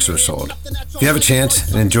wherever books are sold. If you have a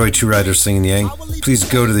chance and enjoy Two Writers Sing and Yang, please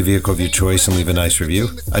go to the vehicle of your choice and leave a nice review.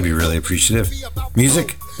 I'd be really appreciative.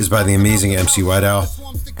 Music is by the amazing MC White Owl.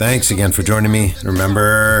 Thanks again for joining me.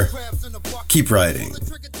 Remember, keep writing.